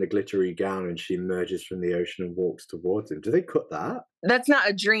she's in the glittery gown and she emerges from the ocean and walks towards him? Do they cut that? That's not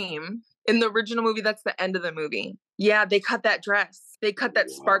a dream. In the original movie, that's the end of the movie. Yeah, they cut that dress. They cut that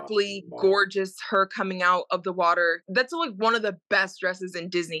sparkly, Wow. gorgeous her coming out of the water. That's like one of the best dresses in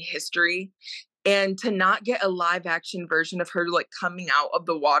Disney history. And to not get a live action version of her like coming out of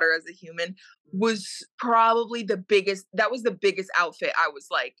the water as a human was probably that was the biggest outfit I was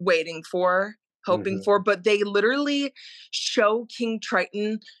like waiting for, hoping Mhm, for. But they literally show King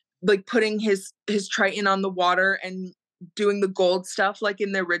Triton like putting his Triton on the water and doing the gold stuff like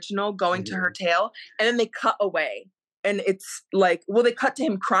in the original, going to her mhm. tail, and then they cut away. And it's like, well, they cut to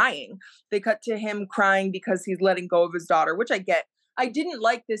him crying. They cut to him crying because he's letting go of his daughter, which I get. I didn't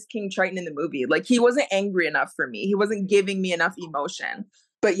like this King Triton in the movie. Like he wasn't angry enough for me. He wasn't giving me enough emotion.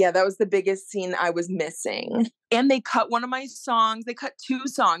 But yeah, that was the biggest scene I was missing. And they cut one of my songs. They cut 2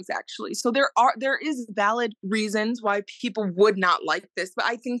 songs actually. So there is valid reasons why people would not like this, but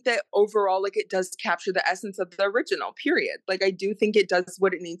I think that overall like it does capture the essence of the original, period. Like I do think it does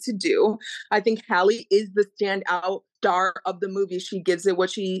what it needs to do. I think Hallie is the standout star of the movie. She gives it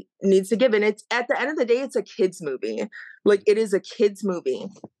what she needs to give, and it's at the end of the day it's a kids movie. Like it is a kids movie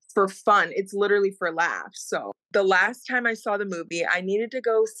for fun. It's literally for laughs. So the last time I saw the movie, I needed to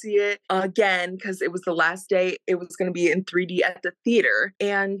go see it again because it was the last day it was going to be in 3D at the theater.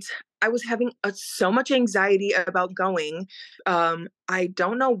 And I was having so much anxiety about going. I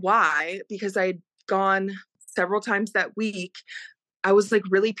don't know why, because I'd gone several times that week. I was like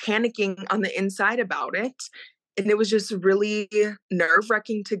really panicking on the inside about it. And it was just really nerve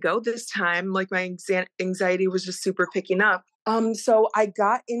wracking to go this time. Like my anxiety was just super picking up. So I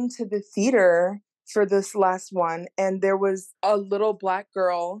got into the theater for this last one, and there was a little black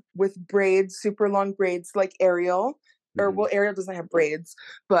girl with braids, super long braids, like Ariel. Or well, Mhm, Ariel doesn't have braids,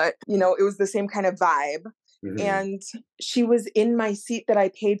 but it was the same kind of vibe. mhm. And she was in my seat that I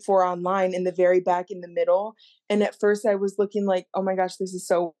paid for online in the very back in the middle. And at first I was looking like, oh my gosh, this is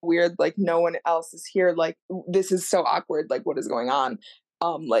so weird. Like no one else is here. Like this is so awkward. Like what is going on?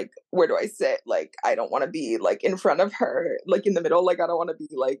 like, where do I sit? Like, I don't want to be like in front of her, like in the middle. Like, I don't want to be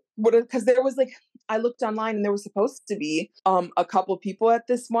like, what? Because there was like, I looked online and there was supposed to be a couple people at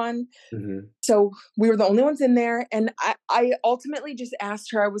this one. Hmm. So we were the only ones in there. And I ultimately just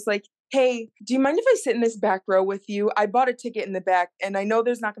asked her, I was like, hey, do you mind if I sit in this back row with you? I bought a ticket in the back and I know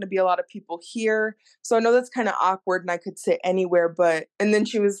there's not going to be a lot of people here. So I know that's kind of awkward and I could sit anywhere. But, and then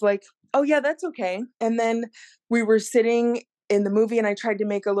she was like, oh, yeah, that's okay. And then we were sitting in the movie and I tried to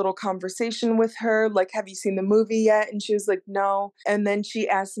make a little conversation with her, like, have you seen the movie yet? And she was like, no. And then she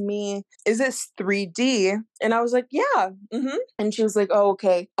asked me, is this 3D? And I was like, yeah. And she was like, oh,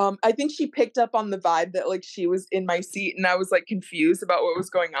 okay. I think she picked up on the vibe that like she was in my seat and I was like confused about what was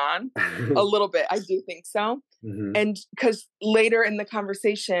going on a little bit. I do think so. Hmm. And because later in the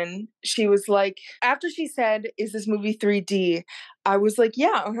conversation, she was like, after she said, is this movie 3D? I was like,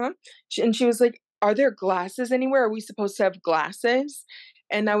 yeah, uh-huh. And she was like, are there glasses anywhere? Are we supposed to have glasses?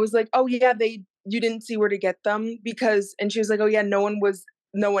 And I was like, oh, yeah, you didn't see where to get them because, and she was like, oh, yeah, no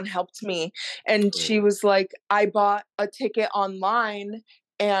one helped me. And she Oh. was like, I bought a ticket online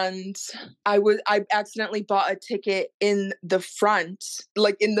and I accidentally bought a ticket in the front,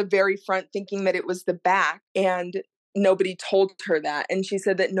 like in the very front, thinking that it was the back, and nobody told her that. And she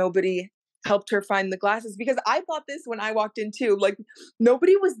said that nobody helped her find the glasses because I bought this when I walked in too. Like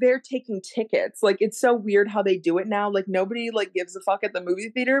nobody was there taking tickets. Like it's so weird how they do it now. Like nobody like gives a fuck at the movie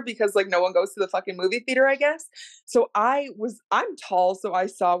theater because like no one goes to the fucking movie theater, I guess. So I'm tall, so I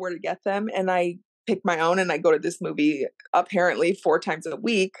saw where to get them and I pick my own and I go to this movie apparently 4 times a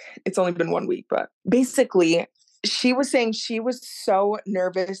week. It's only been 1 week, but basically she was saying she was so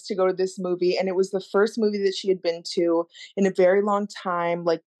nervous to go to this movie and it was the first movie that she had been to in a very long time,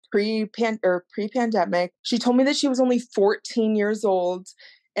 like pre-pandemic. She told me that she was only 14 years old.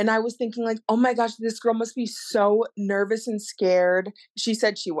 And I was thinking like, oh my gosh, this girl must be so nervous and scared. She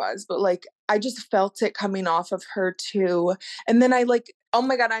said she was, but like I just felt it coming off of her too. And then I like, oh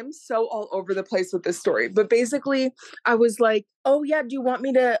my God, I'm so all over the place with this story. But basically I was like, oh yeah, do you want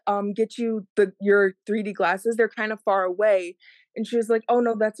me to get you your 3D glasses? They're kind of far away. And she was like, oh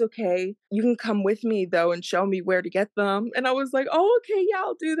no, that's okay. You can come with me though and show me where to get them. And I was like, oh, okay, yeah,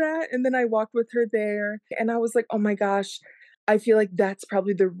 I'll do that. And then I walked with her there and I was like, oh my gosh, I feel like that's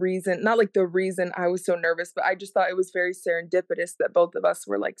probably the reason, not like the reason I was so nervous, but I just thought it was very serendipitous that both of us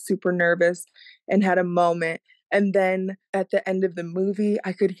were like super nervous and had a moment. And then at the end of the movie,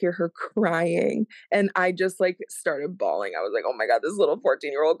 I could hear her crying and I just like started bawling. I was like, oh my God, this little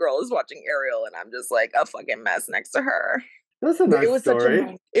 14-year-old girl is watching Ariel and I'm just like a fucking mess next to her. That's a It nice was such a story.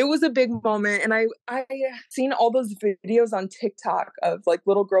 moment. It was a big moment, and I seen all those videos on TikTok of like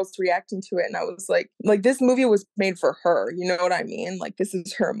little girls reacting to it, and I was like this movie was made for her. You know what I mean? Like this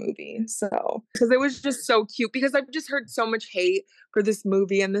is her movie. So because it was just so cute. Because I've just heard so much hate for this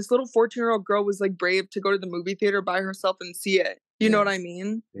movie, and this little 14-year-old girl was like brave to go to the movie theater by herself and see it. You know Yeah. what I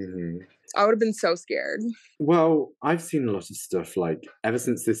mean? Hmm. I would have been so scared. Well, I've seen a lot of stuff like ever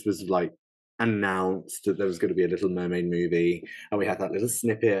since this was like announced that there was going to be a Little Mermaid movie, and we had that little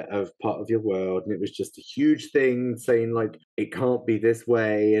snippet of Part of Your World, and it was just a huge thing saying like it can't be this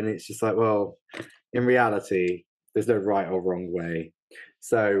way, and it's just like, well, in reality, there's no right or wrong way.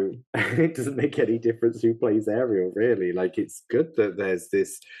 So it doesn't make any difference who plays Ariel, really. Like it's good that there's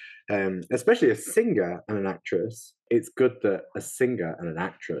this, especially a singer and an actress. It's good that a singer and an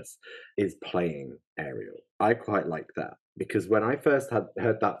actress is playing Ariel. I quite like that because when I first had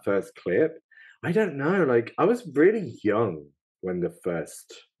heard that first clip, I don't know, like I was really young when the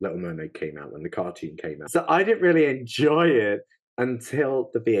first Little Mermaid came out, when the cartoon came out. So I didn't really enjoy it until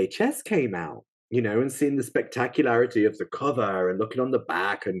the VHS came out, you know, and seeing the spectacularity of the cover and looking on the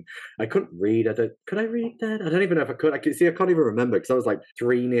back. And I couldn't read. Could I read that? I don't even know if I could. I could see, I can't even remember because I was like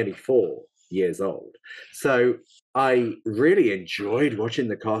 3, nearly 4 years old. So I really enjoyed watching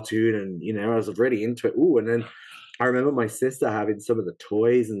the cartoon and, you know, I was really into it. Ooh, and then I remember my sister having some of the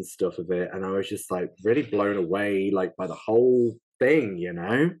toys and stuff of it, and I was just like really blown away, like by the whole thing, you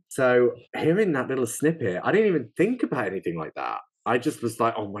know? So hearing that little snippet, I didn't even think about anything like that. I just was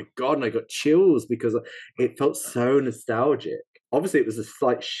like, oh my God, and I got chills because it felt so nostalgic. Obviously, it was a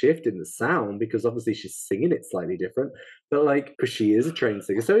slight shift in the sound because obviously she's singing it slightly different, but like, because she is a trained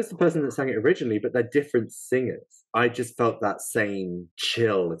singer. So is the person that sang it originally, but they're different singers. I just felt that same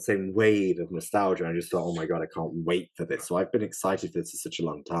chill, that same wave of nostalgia. I just thought, oh my God, I can't wait for this. So I've been excited for this for such a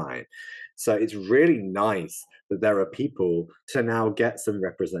long time. So it's really nice that there are people to now get some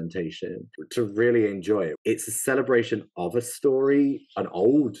representation, to really enjoy it. It's a celebration of a story, an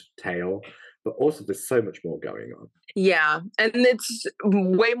old tale, but also there's so much more going on. Yeah, and it's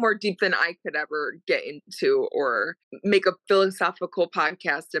way more deep than I could ever get into or make a philosophical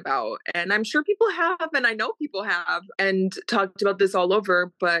podcast about. And I'm sure people have, and I know people have, and talked about this all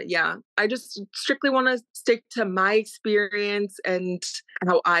over. But yeah, I just strictly want to stick to my experience and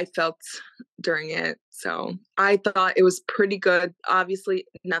how I felt during it. So I thought it was pretty good. Obviously,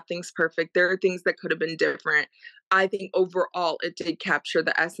 nothing's perfect. There are things that could have been different. I think overall it did capture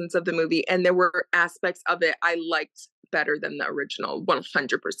the essence of the movie, and there were aspects of it I liked better than the original.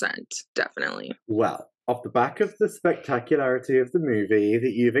 100%, definitely. Well, off the back of the spectacularity of the movie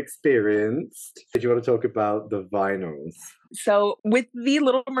that you've experienced, do you want to talk about the vinyls? So, with the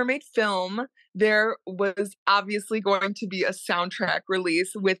Little Mermaid film, there was obviously going to be a soundtrack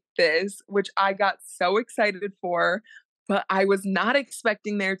release with this, which I got so excited for. But I was not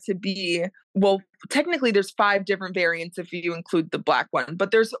expecting there to be, well, technically there's 5 different variants if you include the black one,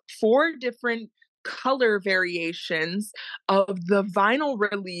 but there's 4 different color variations of the vinyl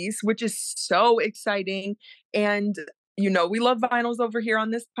release, which is so exciting. And we love vinyls over here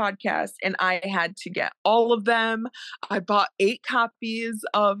on this podcast, and I had to get all of them. I bought 8 copies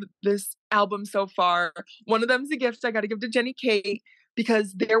of this album so far. One of them's a gift I got to give to Jenny Kate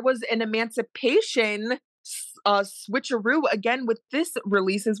because there was an Emancipation switcheroo again with this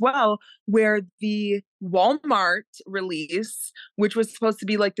release as well, where the Walmart release, which was supposed to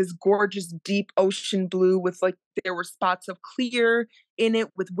be like this gorgeous deep ocean blue with like there were spots of clear in it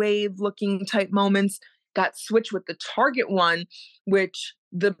with wave looking type moments, got switched with the Target one, which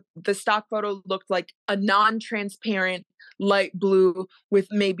the stock photo looked like a non-transparent light blue with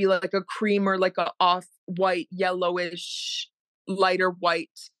maybe like a cream or like a off white yellowish lighter white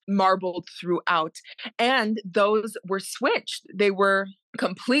marbled throughout. And those were switched. They were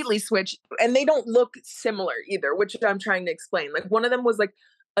completely switched, and they don't look similar either, which I'm trying to explain. Like one of them was like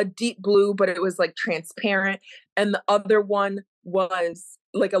a deep blue, but it was like transparent, and the other one was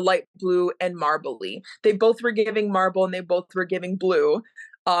like a light blue and marbly. They both were giving marble and they both were giving blue.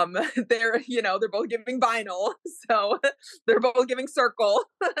 They're both giving vinyl, so they're both giving circle.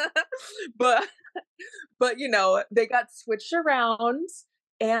 but they got switched around,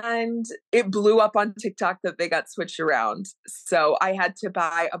 and it blew up on TikTok that they got switched around. So I had to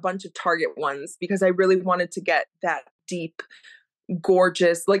buy a bunch of Target ones because I really wanted to get that deep,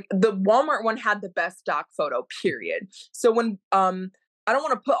 gorgeous. Like the Walmart one had the best stock photo, period. So when I don't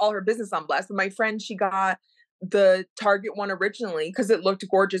want to put all her business on blast, but my friend, she got the Target one originally because it looked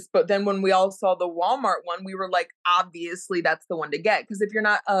gorgeous. But then when we all saw the Walmart one, we were like, obviously that's the one to get. Because if you're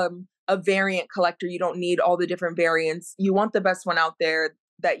not a variant collector, you don't need all the different variants. You want the best one out there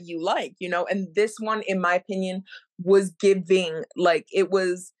that you like, and this one, in my opinion, was giving like it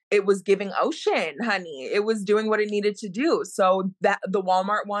was giving ocean, honey. It was doing what it needed to do. So that the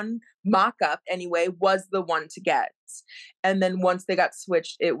Walmart one mock-up anyway was the one to get. And then once they got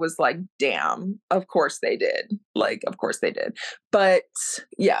switched, it was like, damn, of course they did. Like, of course they did. But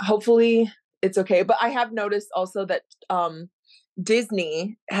yeah, hopefully it's okay. But I have noticed also that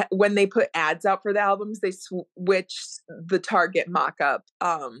Disney, when they put ads out for the albums, they switched the Target mock-up,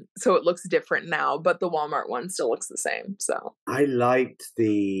 so it looks different now, but the Walmart one still looks the same. So I liked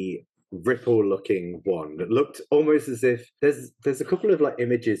the ripple looking one. It looked almost as if there's a couple of like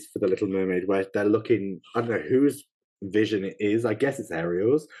images for the Little Mermaid where they're looking, I don't know whose vision it is, I guess it's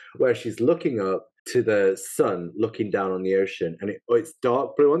Ariel's, where she's looking up to the sun looking down on the ocean, and it's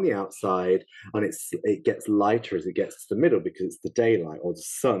dark blue on the outside, and it gets lighter as it gets to the middle because it's the daylight or the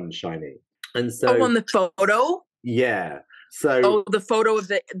sun shining. And so on the photo, yeah, so the photo of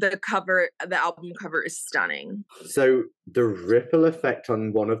the cover, the album cover is stunning. So the ripple effect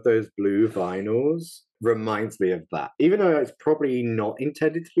on one of those blue vinyls reminds me of that, even though it's probably not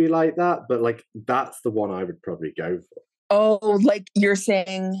intended to be like that, but like that's the one I would probably go for. Oh, like you're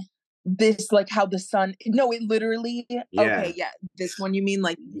saying this, like how the sun, no, it literally, okay, yeah, this one, you mean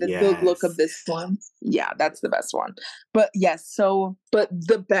like the look of this one? Yeah, that's the best one. But yes, but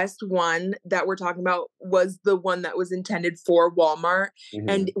the best one that we're talking about was the one that was intended for Walmart.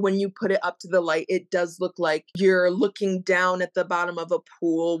 And when you put it up to the light, it does look like you're looking down at the bottom of a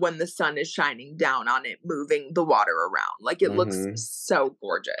pool when the sun is shining down on it, moving the water around. Like it looks so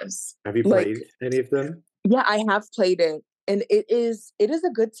gorgeous. Have you played any of them? Yeah, I have played it, and it is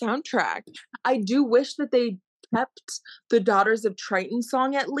a good soundtrack. I do wish that they kept the Daughters of Triton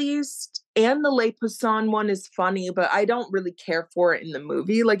song at least, and the Le Poisson one is funny, but I don't really care for it in the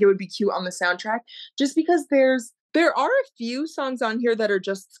movie. Like it would be cute on the soundtrack, just because there are a few songs on here that are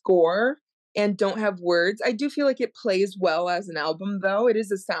just score and don't have words. I do feel like it plays well as an album, though. It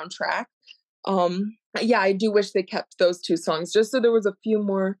is a soundtrack. Yeah, I do wish they kept those 2 songs just so there was a few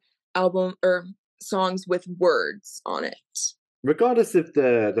more album or songs with words on it. Regardless of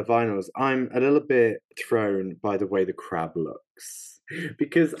the vinyls, I'm a little bit thrown by the way the crab looks.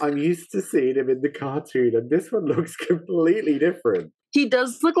 Because I'm used to seeing him in the cartoon, and this one looks completely different. He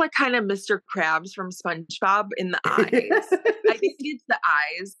does look like kind of Mr. Krabs from SpongeBob in the eyes. I think it's the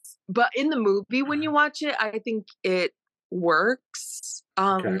eyes, but in the movie when you watch it, I think it works.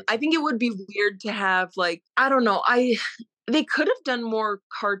 Okay. I think it would be weird to have like, I don't know, they could have done more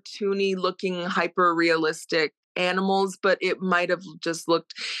cartoony looking hyper realistic animals, but it might have just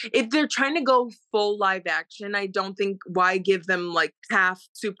looked, if they're trying to go full live action, I don't think, why give them like half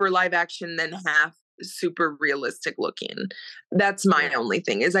super live action then half super realistic looking. That's my only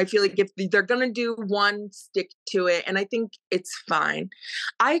thing, is I feel like if they're gonna do one, stick to it, and I think it's fine.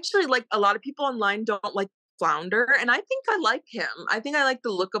 I actually, like, a lot of people online don't like Flounder, and I think I like him. I think I like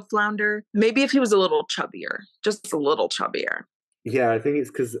the look of Flounder. Maybe if he was a little chubbier, just a little chubbier. Yeah, I think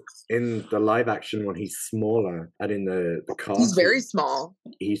it's because in the live action one he's smaller, and in the He's very cartoon small.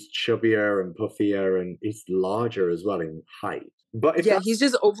 he's chubbier and puffier, and he's larger as well in height. But if Yeah, he's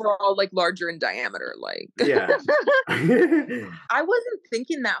that's just overall like larger in diameter. Like, yeah. I wasn't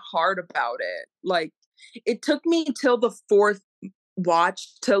thinking that hard about it. Like, it took me till the fourth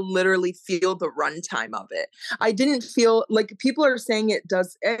watch to literally feel the runtime of it. I didn't feel like, people are saying it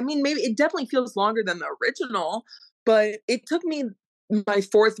does. I mean, maybe it definitely feels longer than the original, but it took me my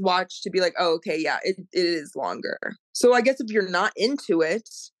fourth watch to be like, oh, okay, yeah, it is longer. So I guess if you're not into it,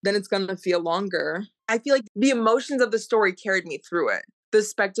 then it's going to feel longer. I feel like the emotions of the story carried me through it. The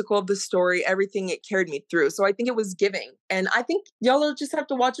spectacle of the story, everything, it carried me through. So I think it was giving. And I think y'all will just have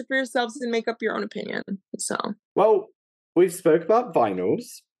to watch it for yourselves and make up your own opinion. So, Well, we've spoke about vinyls,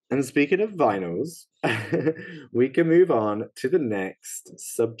 and speaking of vinyls, we can move on to the next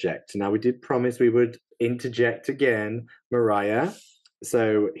subject. Now, we did promise we would interject again, Mariah.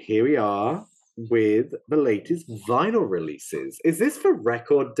 So here we are with the latest vinyl releases. Is this for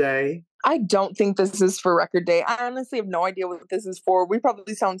Record Day? I don't think this is for Record Day. I honestly have no idea what this is for. We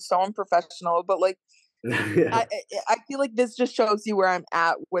probably sound so unprofessional, but like, Yeah. I feel like this just shows you where I'm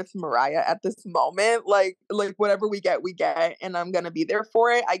at with Mariah at this moment. Like whatever we get, and I'm gonna be there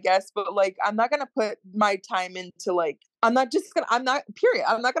for it, I guess. But like, I'm not gonna put my time into like, I'm not period.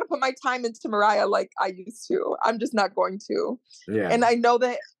 I'm not gonna put my time into Mariah like I used to. I'm just not going to. Yeah. And I know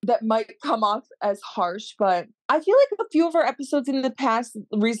that might come off as harsh, but I feel like a few of our episodes in the past,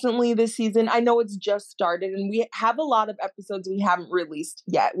 recently this season, I know it's just started and we have a lot of episodes we haven't released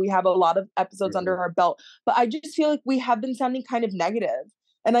yet. We have a lot of episodes under our belt, but I just feel like we have been sounding kind of negative.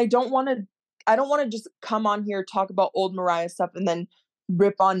 And I don't want to just come on here, talk about old Mariah stuff and then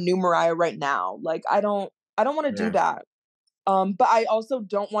rip on new Mariah right now. Like, I don't want to do that. But I also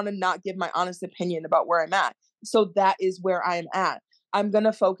don't want to not give my honest opinion about where I'm at. So that is where I am at. I'm going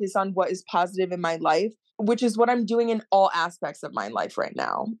to focus on what is positive in my life, which is what I'm doing in all aspects of my life right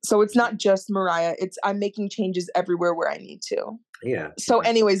now. So it's not just Mariah. I'm making changes everywhere where I need to. Yeah. So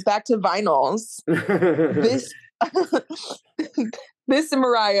anyways, back to vinyls. This, this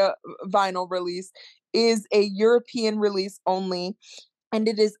Mariah vinyl release is a European release only. And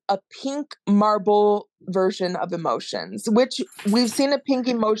it is a pink marble version of Emotions, which we've seen a pink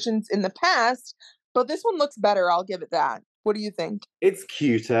Emotions in the past, but this one looks better. I'll give it that. What do you think? It's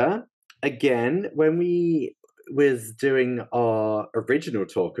cuter. Again, when we was doing our original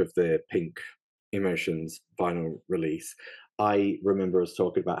talk of the Pink Emotions vinyl release, I remember us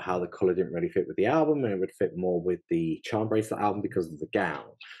talking about how the colour didn't really fit with the album and it would fit more with the Charm Bracelet album because of the gown.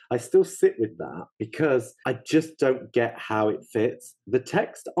 I still sit with that because I just don't get how it fits. The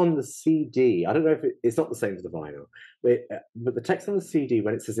text on the CD, I don't know if it's not the same for the vinyl, but the text on the CD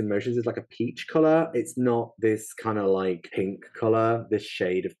when it says Emotions is like a peach colour. It's not this kind of like pink colour, this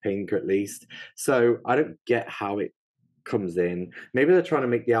shade of pink at least. So I don't get how it comes in. Maybe they're trying to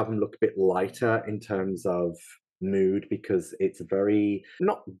make the album look a bit lighter in terms of mood because it's a very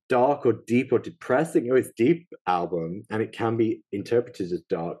not dark or deep or depressing. It's a deep album and it can be interpreted as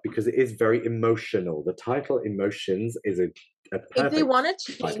dark because it is very emotional. The title Emotions is a if they want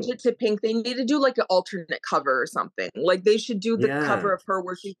to change title. it to pink, they need to do like an alternate cover or something. Like they should do the cover of her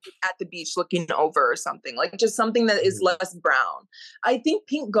where she's at the beach looking over or something. Like just something that is less brown. I think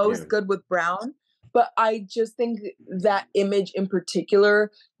pink goes good with brown, but I just think that image in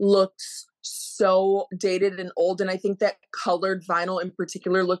particular looks so dated and old. And I think that colored vinyl in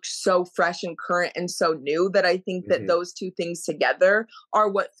particular looks so fresh and current and so new that I think that those two things together are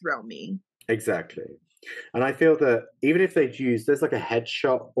what throw me. Exactly. And I feel that even if they'd use, there's like a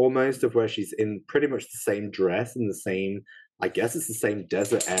headshot almost of where she's in pretty much the same dress and the same, I guess it's the same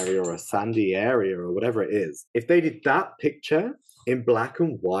desert area or a sandy area or whatever it is. If they did that picture in black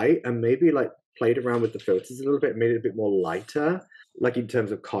and white and maybe like played around with the filters a little bit, made it a bit more lighter, like in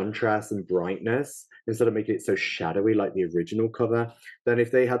terms of contrast and brightness, instead of making it so shadowy like the original cover, then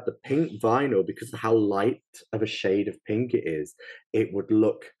if they had the pink vinyl, because of how light of a shade of pink it is, it would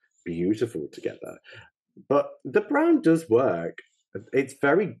look beautiful together. But the brown does work. It's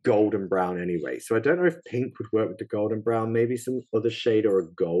very golden brown anyway, so I don't know if pink would work with the golden brown. Maybe some other shade or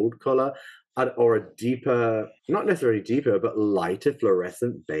a gold color, or a deeper, not necessarily deeper, but lighter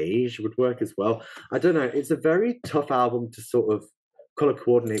fluorescent beige would work as well. I don't know. It's a very tough album to sort of color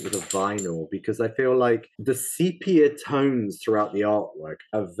coordinate with a vinyl because I feel like the sepia tones throughout the artwork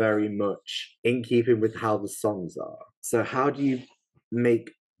are very much in keeping with how the songs are. So how do you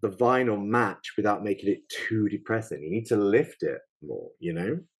make the vinyl match without making it too depressing? You need to lift it more, you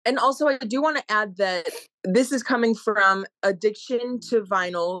know? And also, I do want to add that this is coming from Addiction to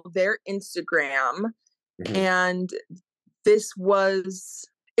Vinyl, their Instagram. Mhm. And this was,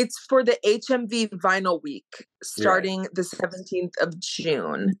 it's for the HMV Vinyl Week Right. starting the 17th of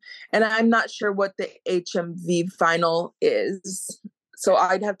June. And I'm not sure what the HMV Vinyl is. So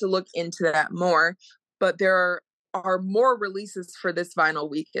I'd have to look into that more. But there are more releases for this Vinyl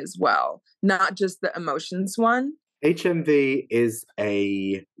Week as well, not just the Emotions one. HMV is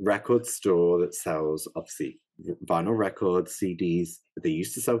a record store that sells, obviously, vinyl records, CDs. They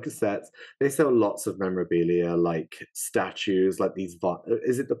used to sell cassettes. They sell lots of memorabilia, like statues, like these.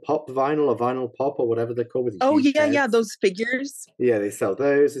 Is it the pop vinyl or vinyl pop or whatever they're called with the Oh, huge yeah, heads? those figures. Yeah, they sell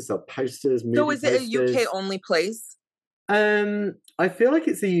those. They sell posters, So movie is it a UK posters. only place? I feel like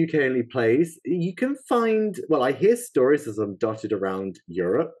it's a UK only place. You can find, well, I hear stories as I'm dotted around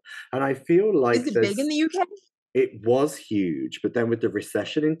Europe, and I feel Is like it big in the UK? it was huge, but then with the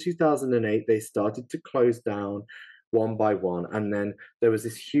recession in 2008, they started to close down one by one. And then there was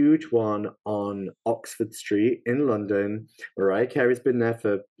this huge one on Oxford Street in London. Mariah Carey's been there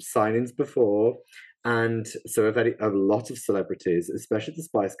for signings before. And so a lot of celebrities, especially the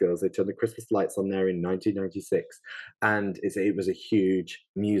Spice Girls, they turned the Christmas lights on there in 1996. And it was a huge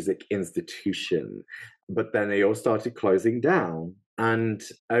music institution. But then they all started closing down. And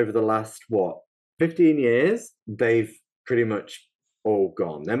over the last, what, 15 years, they've pretty much all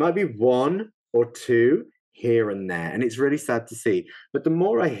gone. There might be one or two here and there, and it's really sad to see. But the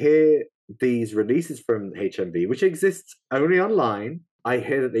more I hear these releases from HMV, which exists only online, I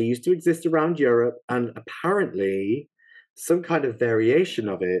hear that they used to exist around Europe and apparently some kind of variation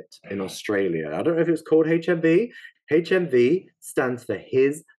of it in Australia. I don't know if it's called HMV. HMV stands for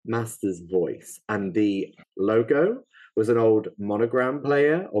His Master's Voice, and the logo was an old monogram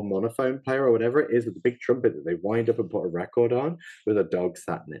player or monophone player or whatever it is with the big trumpet that they wind up and put a record on with a dog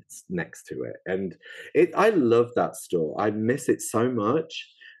sat next to it. And I love that store. I miss it so much.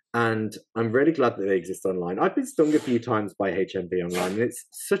 And I'm really glad that they exist online. I've been stung a few times by HMV online, and it's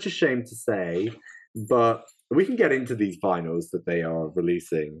such a shame to say, but we can get into these vinyls that they are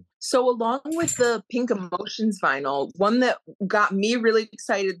releasing. So along with the Pink Emotions vinyl, one that got me really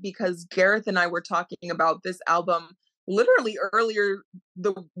excited because Gareth and I were talking about this album literally earlier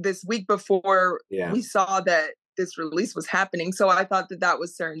this week before Yeah. we saw that this release was happening. So I thought that that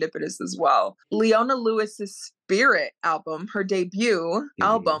was serendipitous as well. Leona Lewis's Spirit album, her debut Mhm.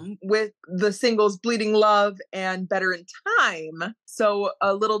 album with the singles Bleeding Love and Better in Time. So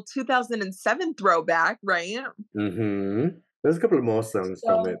a little 2007 throwback, right? Mhm. There's a couple of more songs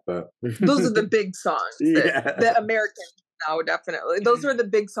from So it, but those are the big songs that yeah. the Americans know, definitely. Those are the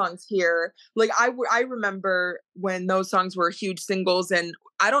big songs here. Like I remember when those songs were huge singles, and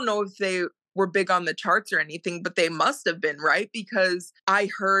I don't know if they were big on the charts or anything, but they must have been, right? Because I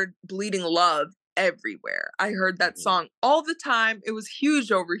heard Bleeding Love everywhere. I heard that Mhm. song all the time. It was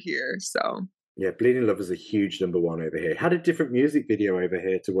huge over here. So Yeah, Bleeding Love is a huge number one over here. Had a different music video over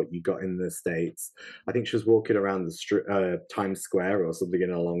here to what you got in the States. I think she was walking around the Times Square or something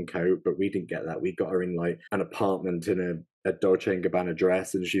in a long coat, but we didn't get that. We got her in like an apartment in a Dolce and Gabbana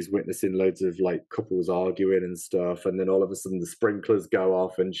dress, and she's witnessing loads of like couples arguing and stuff. And then all of a sudden the sprinklers go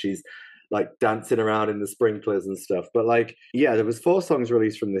off, and she's like dancing around in the sprinklers and stuff. But like, yeah, there was 4 songs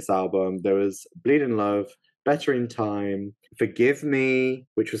released from this album. There was Bleeding Love, Better in Time, Forgive Me,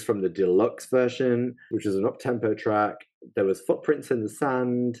 which was from the deluxe version, which was an up-tempo track. There was Footprints in the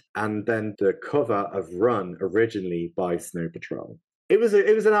Sand, and then the cover of Run, originally by Snow Patrol. It was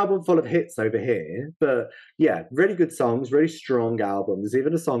an album full of hits over here, but yeah, really good songs, really strong album. There's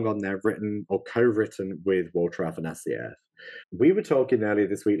even a song on there written or co-written with Walter Afanasieff. We were talking earlier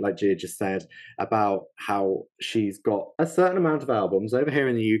this week, like Gia just said, about how she's got a certain amount of albums. Over here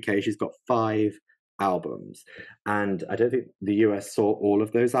in the UK, she's got 5 albums. And I don't think the US saw all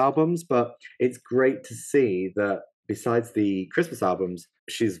of those albums, but it's great to see that besides the Christmas albums,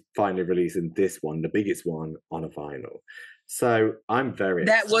 she's finally releasing this one, the biggest one, on a vinyl. So I'm very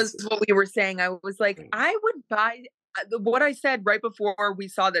That was excited. what we were saying. I was like, Mm. I would buy what I said right before we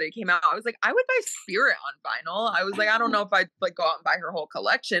saw that it came out. I was like, I would buy Spirit on vinyl. I was like, I don't know if I'd like go out and buy her whole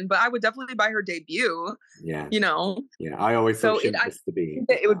collection, but I would definitely buy her debut, Yeah, you know. yeah. I always thought So she I missed the beat think with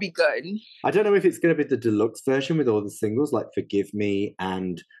that it would that. be good. I don't know if it's going to be the deluxe version with all the singles like Forgive Me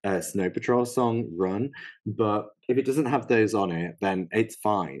and Snow Patrol song Run, but if it doesn't have those on it, then it's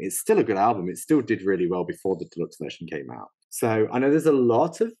fine. It's still a good album. It still did really well before the deluxe version came out. So I know there's a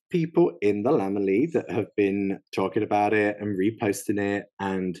lot of people in the Lamely that have been talking about it and reposting it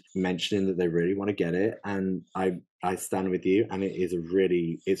and mentioning that they really want to get it. And I stand with you, and it's a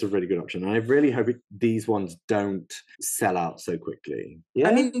really good option. And I really hope these ones don't sell out so quickly. I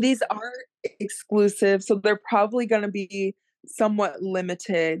Yeah, mean, these are exclusive, so they're probably going to be somewhat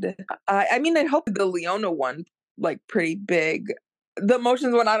limited. I mean, I hope the Leona one like pretty big. The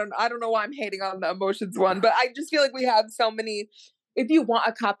Emotions one, I don't know why I'm hating on the Emotions one, but I just feel like we have so many. If you want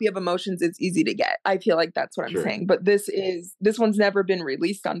a copy of Emotions, it's easy to get. I feel like that's what I'm true. saying. But this one's never been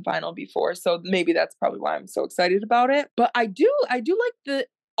released on vinyl before, so maybe that's probably why I'm so excited about it. But I do like the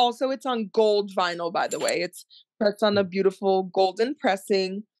also it's on gold vinyl, by the way. It's pressed on a beautiful golden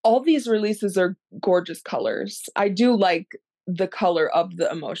pressing. All these releases are gorgeous colors. I do like the color of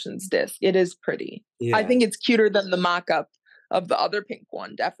the Emotions disc. It is pretty. I Yeah. think it's cuter than the mock-up of the other pink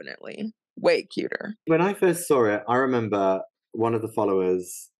one, definitely. Way cuter. When I first saw it, I remember one of the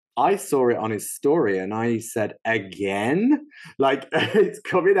followers, I saw it on his story and I said, again? Like, it's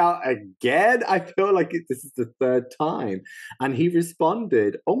coming out again? I feel like this is the third time. And he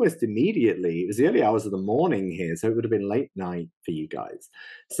responded almost immediately. It was the early hours of the morning here, so it would have been late night for you guys.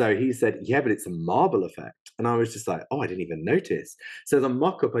 So he said, yeah, but it's a marble effect. And I was just like, oh, I didn't even notice. So the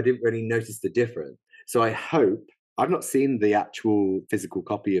mock up, I didn't really notice the difference. So I hope, I've not seen the actual physical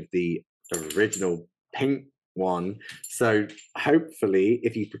copy of the original pink one. So hopefully,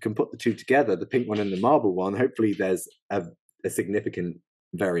 if you can put the two together, the pink one and the marble one, hopefully there's a significant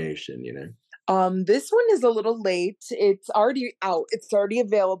variation, you know? This one is a little late. It's already out. It's already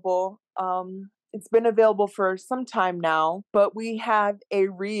available. It's been available for some time now, but we have a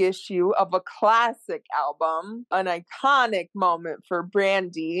reissue of a classic album, an iconic moment for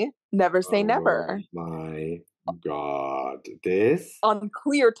Brandy, Never Say Oh Never, my God. This? on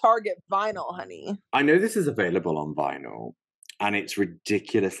clear Target vinyl, honey. I know this is available on vinyl and it's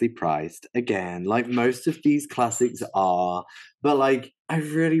ridiculously priced again, like most of these classics are, but like I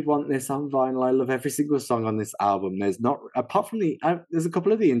really want this on vinyl. I love every single song on this album. There's not, apart from there's a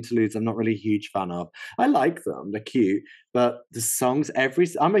couple of the interludes I'm not really a huge fan of. I like them, they're cute, but the songs,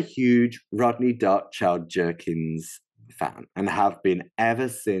 I'm a huge Rodney Darkchild Jerkins fan and have been ever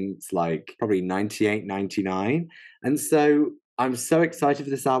since like probably 98, 99. And so I'm so excited for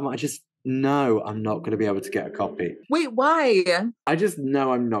this album. I just know I'm not going to be able to get a copy. Wait, why? I just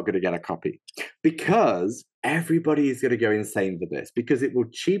know I'm not going to get a copy because everybody is going to go insane for this because it will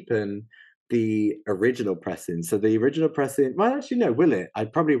cheapen the original pressing. So the original pressing, well, actually, no, will it? I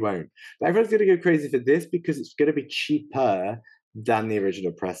probably won't. But everyone's going to go crazy for this because it's going to be cheaper than the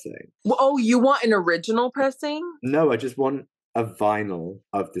original pressing. Oh, you want an original pressing? No, I just want a vinyl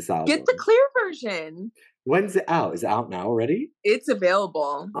of this album. Get the clear version. When's it out? Is it out now already? It's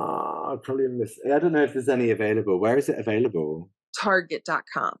available. I probably miss. I don't know if there's any available. Where is it available?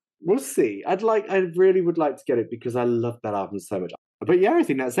 Target.com. We'll see. I really would like to get it because I love that album so much. But yeah, I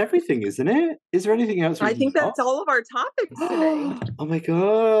think that's everything, isn't it? Is there anything else I we've think got? that's all of our topics today. Oh my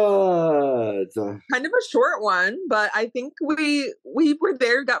God. Kind of a short one, but I think we were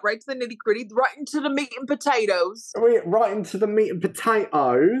there, got right to the nitty gritty, right into the meat and potatoes. Are we right into the meat and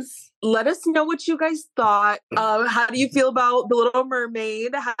potatoes? Let us know what you guys thought. How do you feel about The Little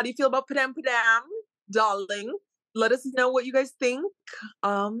Mermaid? How do you feel about Padam Padam, darling? Let us know what you guys think.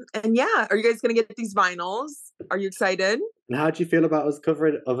 And yeah, are you guys gonna get these vinyls? Are you excited? And how do you feel about us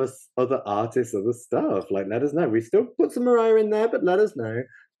covering other artists, other stuff? Like, let us know. We still put some Mariah in there, but let us know.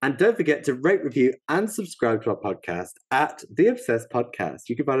 And don't forget to rate, review, and subscribe to our podcast at The Obsessed Podcast.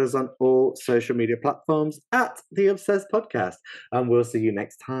 You can find us on all social media platforms at The Obsessed Podcast. And we'll see you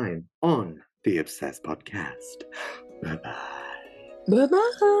next time on The Obsessed Podcast. Bye-bye.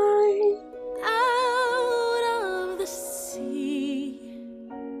 Bye-bye. Out of the sea,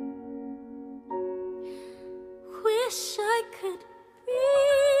 wish I could